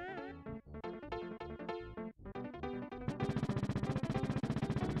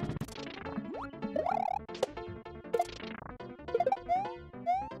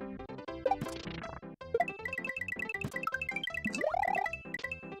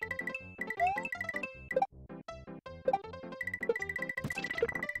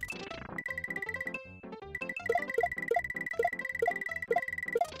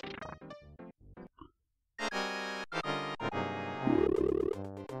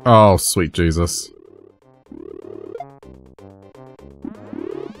 Oh, sweet Jesus.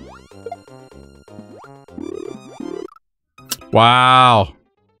 Wow.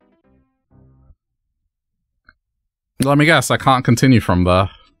 Let me guess, I can't continue from there.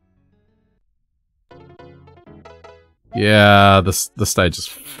 Yeah, the stage is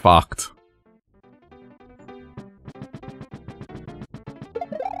fucked.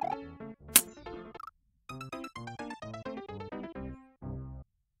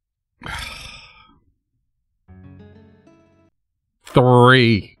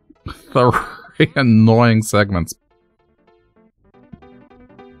 Three annoying segments.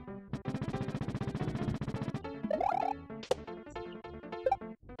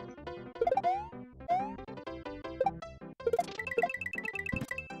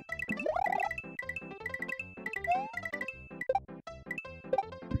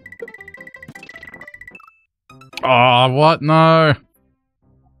 Oh, what? No. I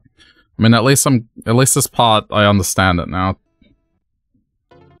mean, at least this part, I understand it now.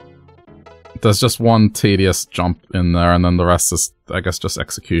 There's just one tedious jump in there, and then the rest is, I guess, just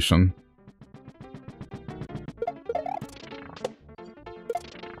execution.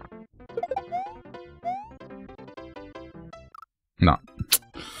 No.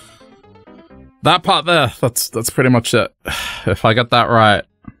 That part there, that's pretty much it. If I get that right.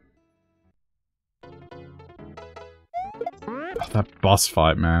 Oh, that boss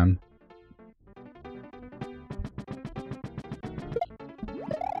fight, man.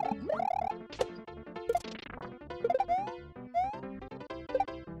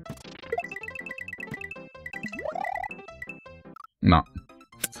 No.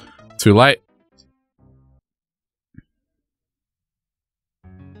 Too late.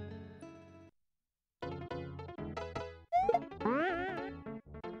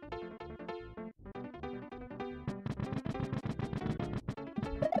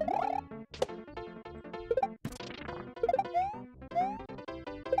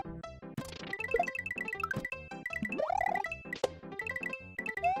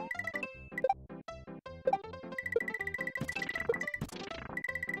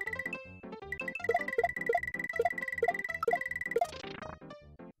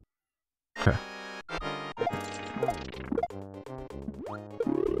 Okay.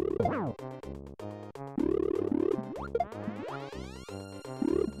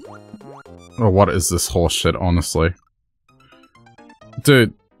 Oh, what is this horse shit, honestly?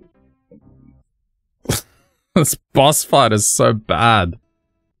 Dude. This boss fight is so bad.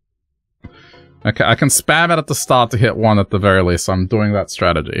 Okay, I can spam it at the start to hit one at the very least, so I'm doing that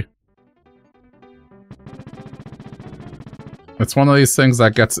strategy. It's one of these things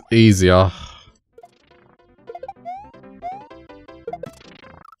that gets easier.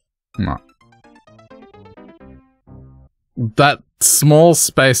 No. That small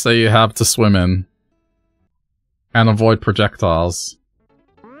space that you have to swim in and avoid projectiles.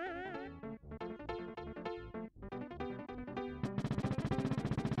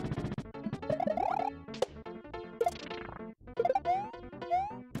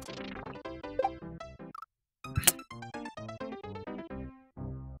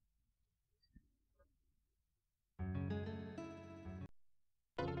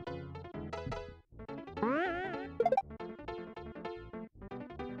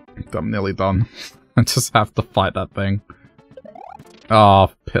 I'm nearly done. I just have to fight that thing.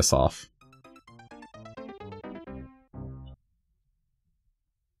 Oh, piss off.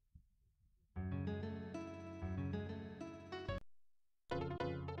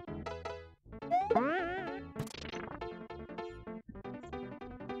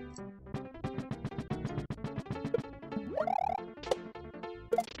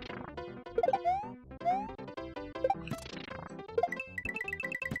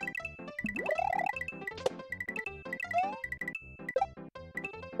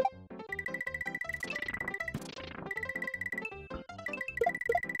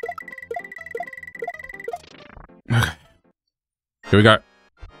 Here we go.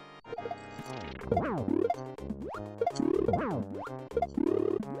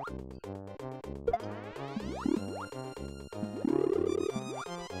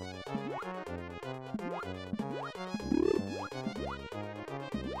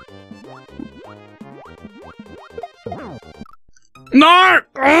 No!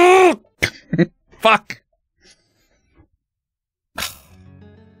 Oh! Fuck.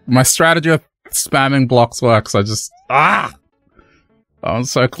 My strategy of spamming blocks works. I just... Ah! I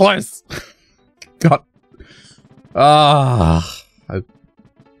was so close. God. Ah. I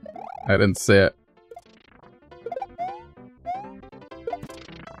didn't see it.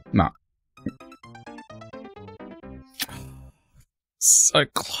 No. So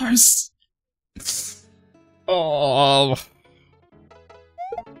close. Oh.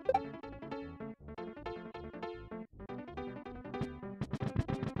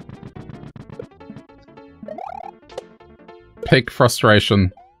 Peak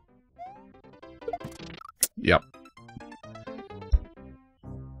frustration. Yep.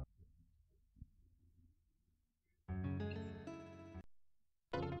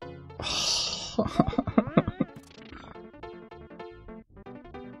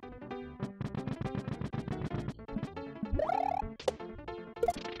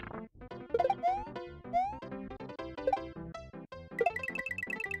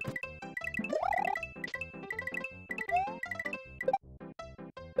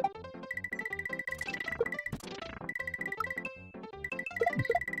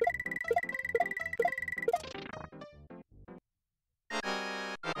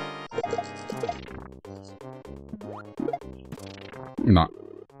 No.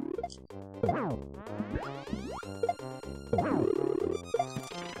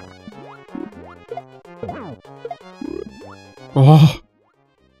 Oh.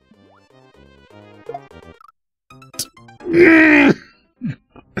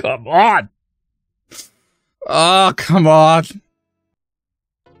 Come on. Oh, come on.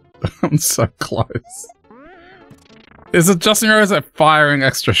 I'm so close. Is it just or is it firing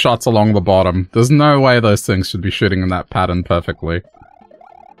extra shots along the bottom? There's no way those things should be shooting in that pattern perfectly.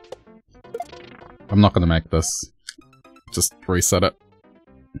 I'm not gonna make this. Just reset it.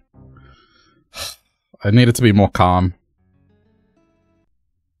 I need it to be more calm.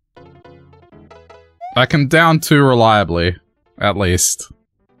 I can down 2 reliably, at least.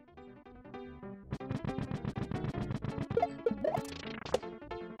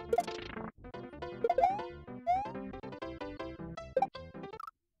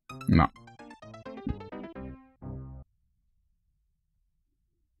 No.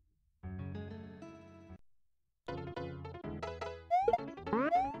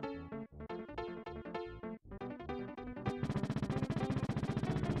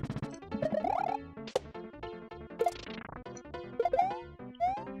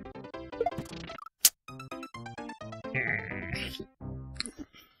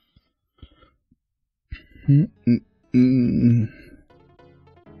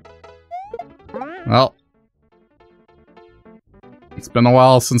 Well, it's been a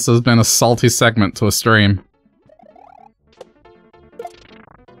while since there's been a salty segment to a stream.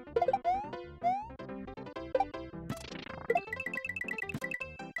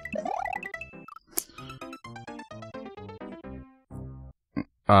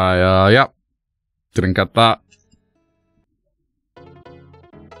 Yep. Didn't get that.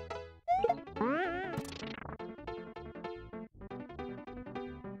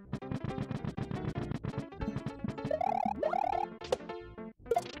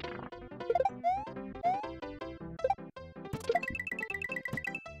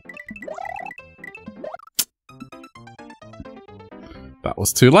 That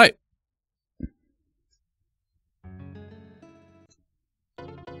was too late.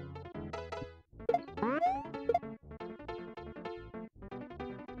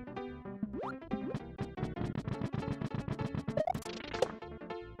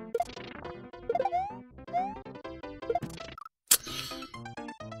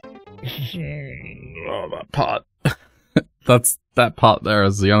 Oh, that part. That part there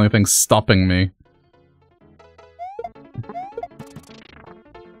is the only thing stopping me.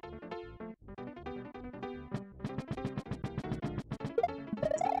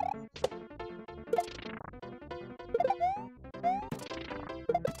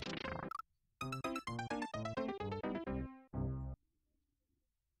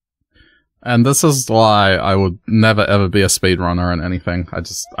 And this is why I would never ever be a speedrunner in anything.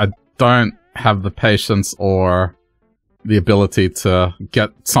 I don't have the patience or the ability to get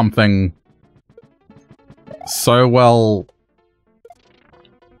something so well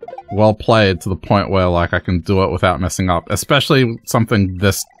played to the point where, like, I can do it without messing up. Especially something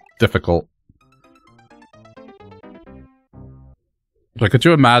this difficult. Like, could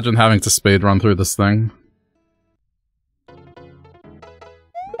you imagine having to speedrun through this thing?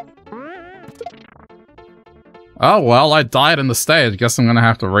 Oh, well, I died in the stage. Guess I'm gonna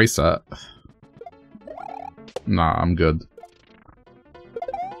have to reset. Nah, I'm good.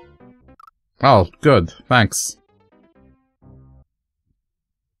 Oh, good. Thanks.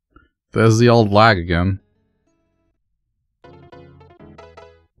 There's the old lag again.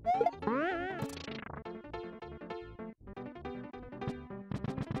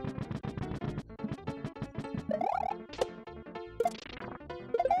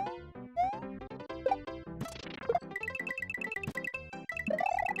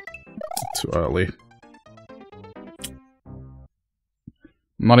 Too early.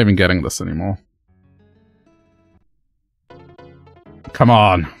 I'm not even getting this anymore. Come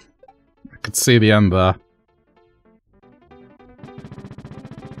on. I could see the end there.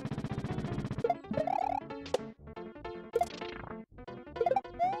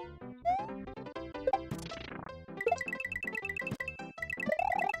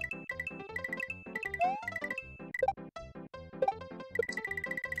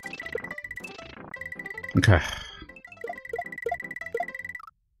 Okay.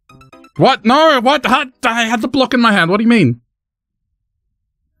 What? No! What? I had the block in my hand. What do you mean?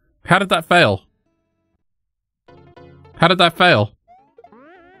 How did that fail? How did that fail?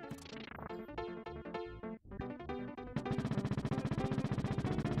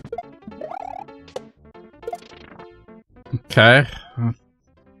 Okay.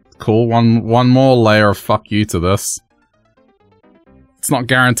 Cool. One more layer of fuck you to this. It's not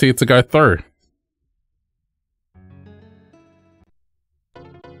guaranteed to go through.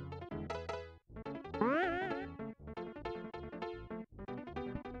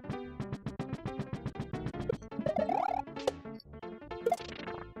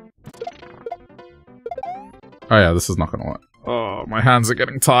 Oh yeah, this is not gonna work. Oh, my hands are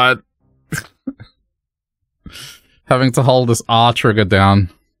getting tired. Having to hold this R trigger down.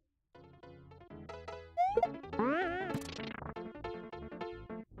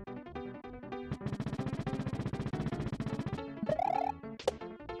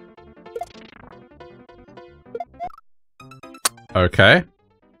 Okay.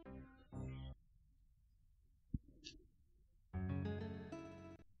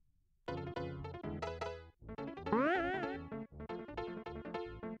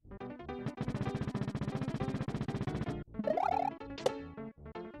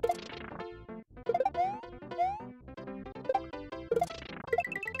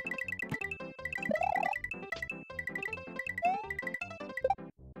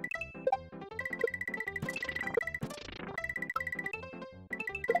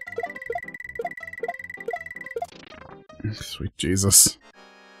 Sweet Jesus.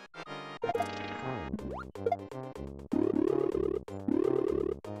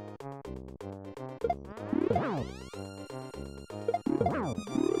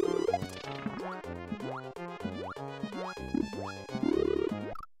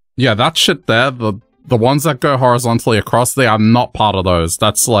 Yeah, that shit there, the ones that go horizontally across, they are not part of those.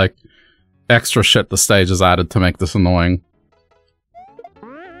 That's like extra shit the stage has added to make this annoying.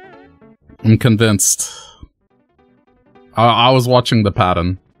 I'm convinced. I was watching the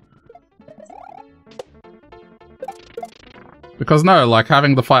pattern. Because no, like,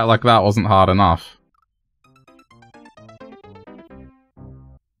 having the fight like that wasn't hard enough.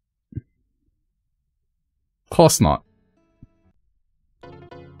 Of course not.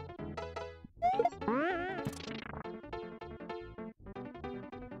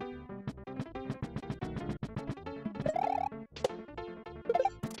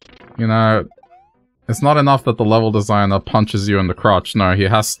 You know, it's not enough that the level designer punches you in the crotch. No, he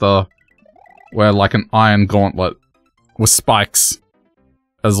has to wear like an iron gauntlet with spikes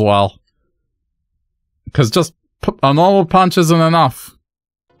as well. Because just a normal punch isn't enough.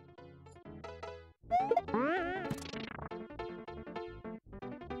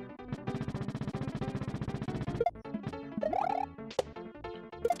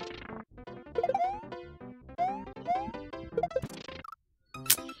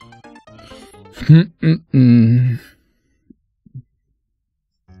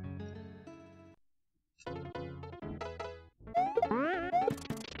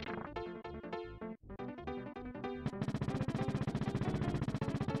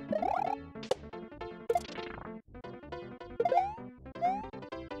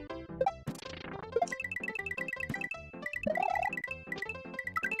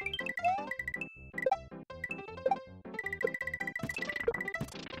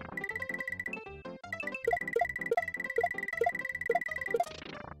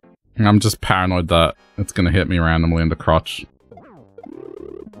 I'm just paranoid that it's gonna hit me randomly in the crotch.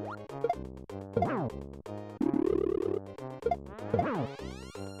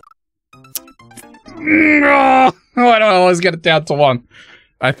 Why do I always get it down to one?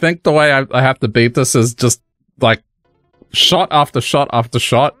 I think the way I have to beat this is just, like, shot after shot after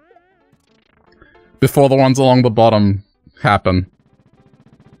shot. before the ones along the bottom happen.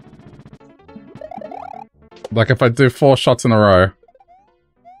 Like if I do 4 shots in a row,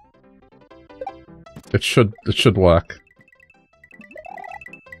 it should work.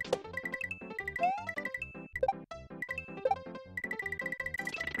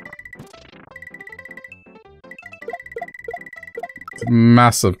 It's a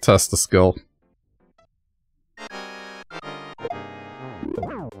massive test of skill.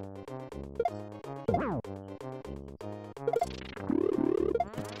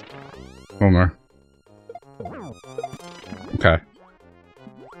 Oh no. Okay.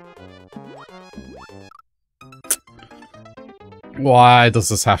 Why does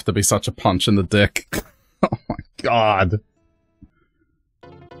this have to be such a punch in the dick? Oh my god.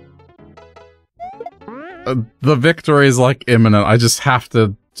 The victory is like imminent. I just have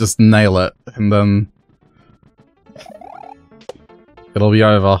to just nail it and then it'll be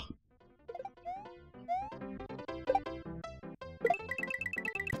over.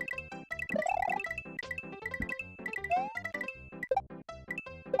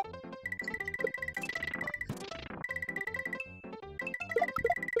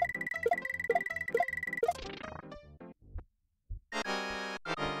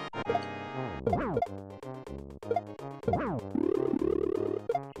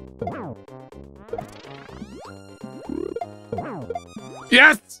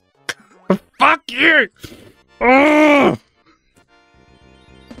 Yes! Fuck you! Oh,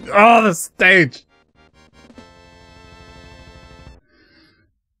 the stage!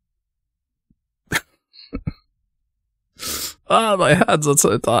 Ah, my hands are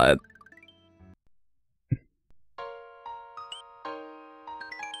so tired.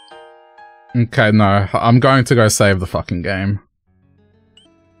 Okay, no. I'm going to go save the fucking game.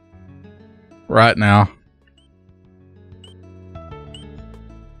 Right now.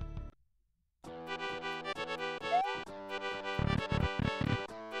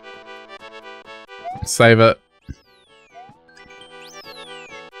 Save it.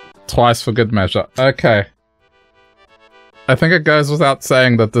 Twice for good measure. Okay. I think it goes without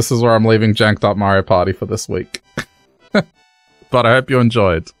saying that this is where I'm leaving Janked Up Mario Party for this week. But I hope you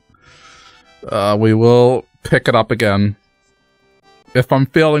enjoyed. We will pick it up again. If I'm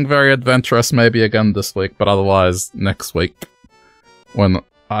feeling very adventurous, maybe again this week, but otherwise next week. When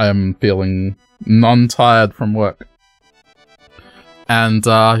I am feeling non-tired from work. And,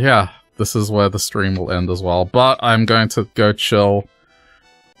 yeah. This is where the stream will end as well. But I'm going to go chill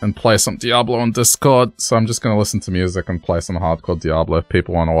and play some Diablo on Discord. So I'm just going to listen to music and play some hardcore Diablo if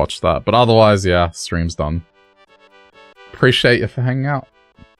people want to watch that. But otherwise, yeah, stream's done. Appreciate you for hanging out.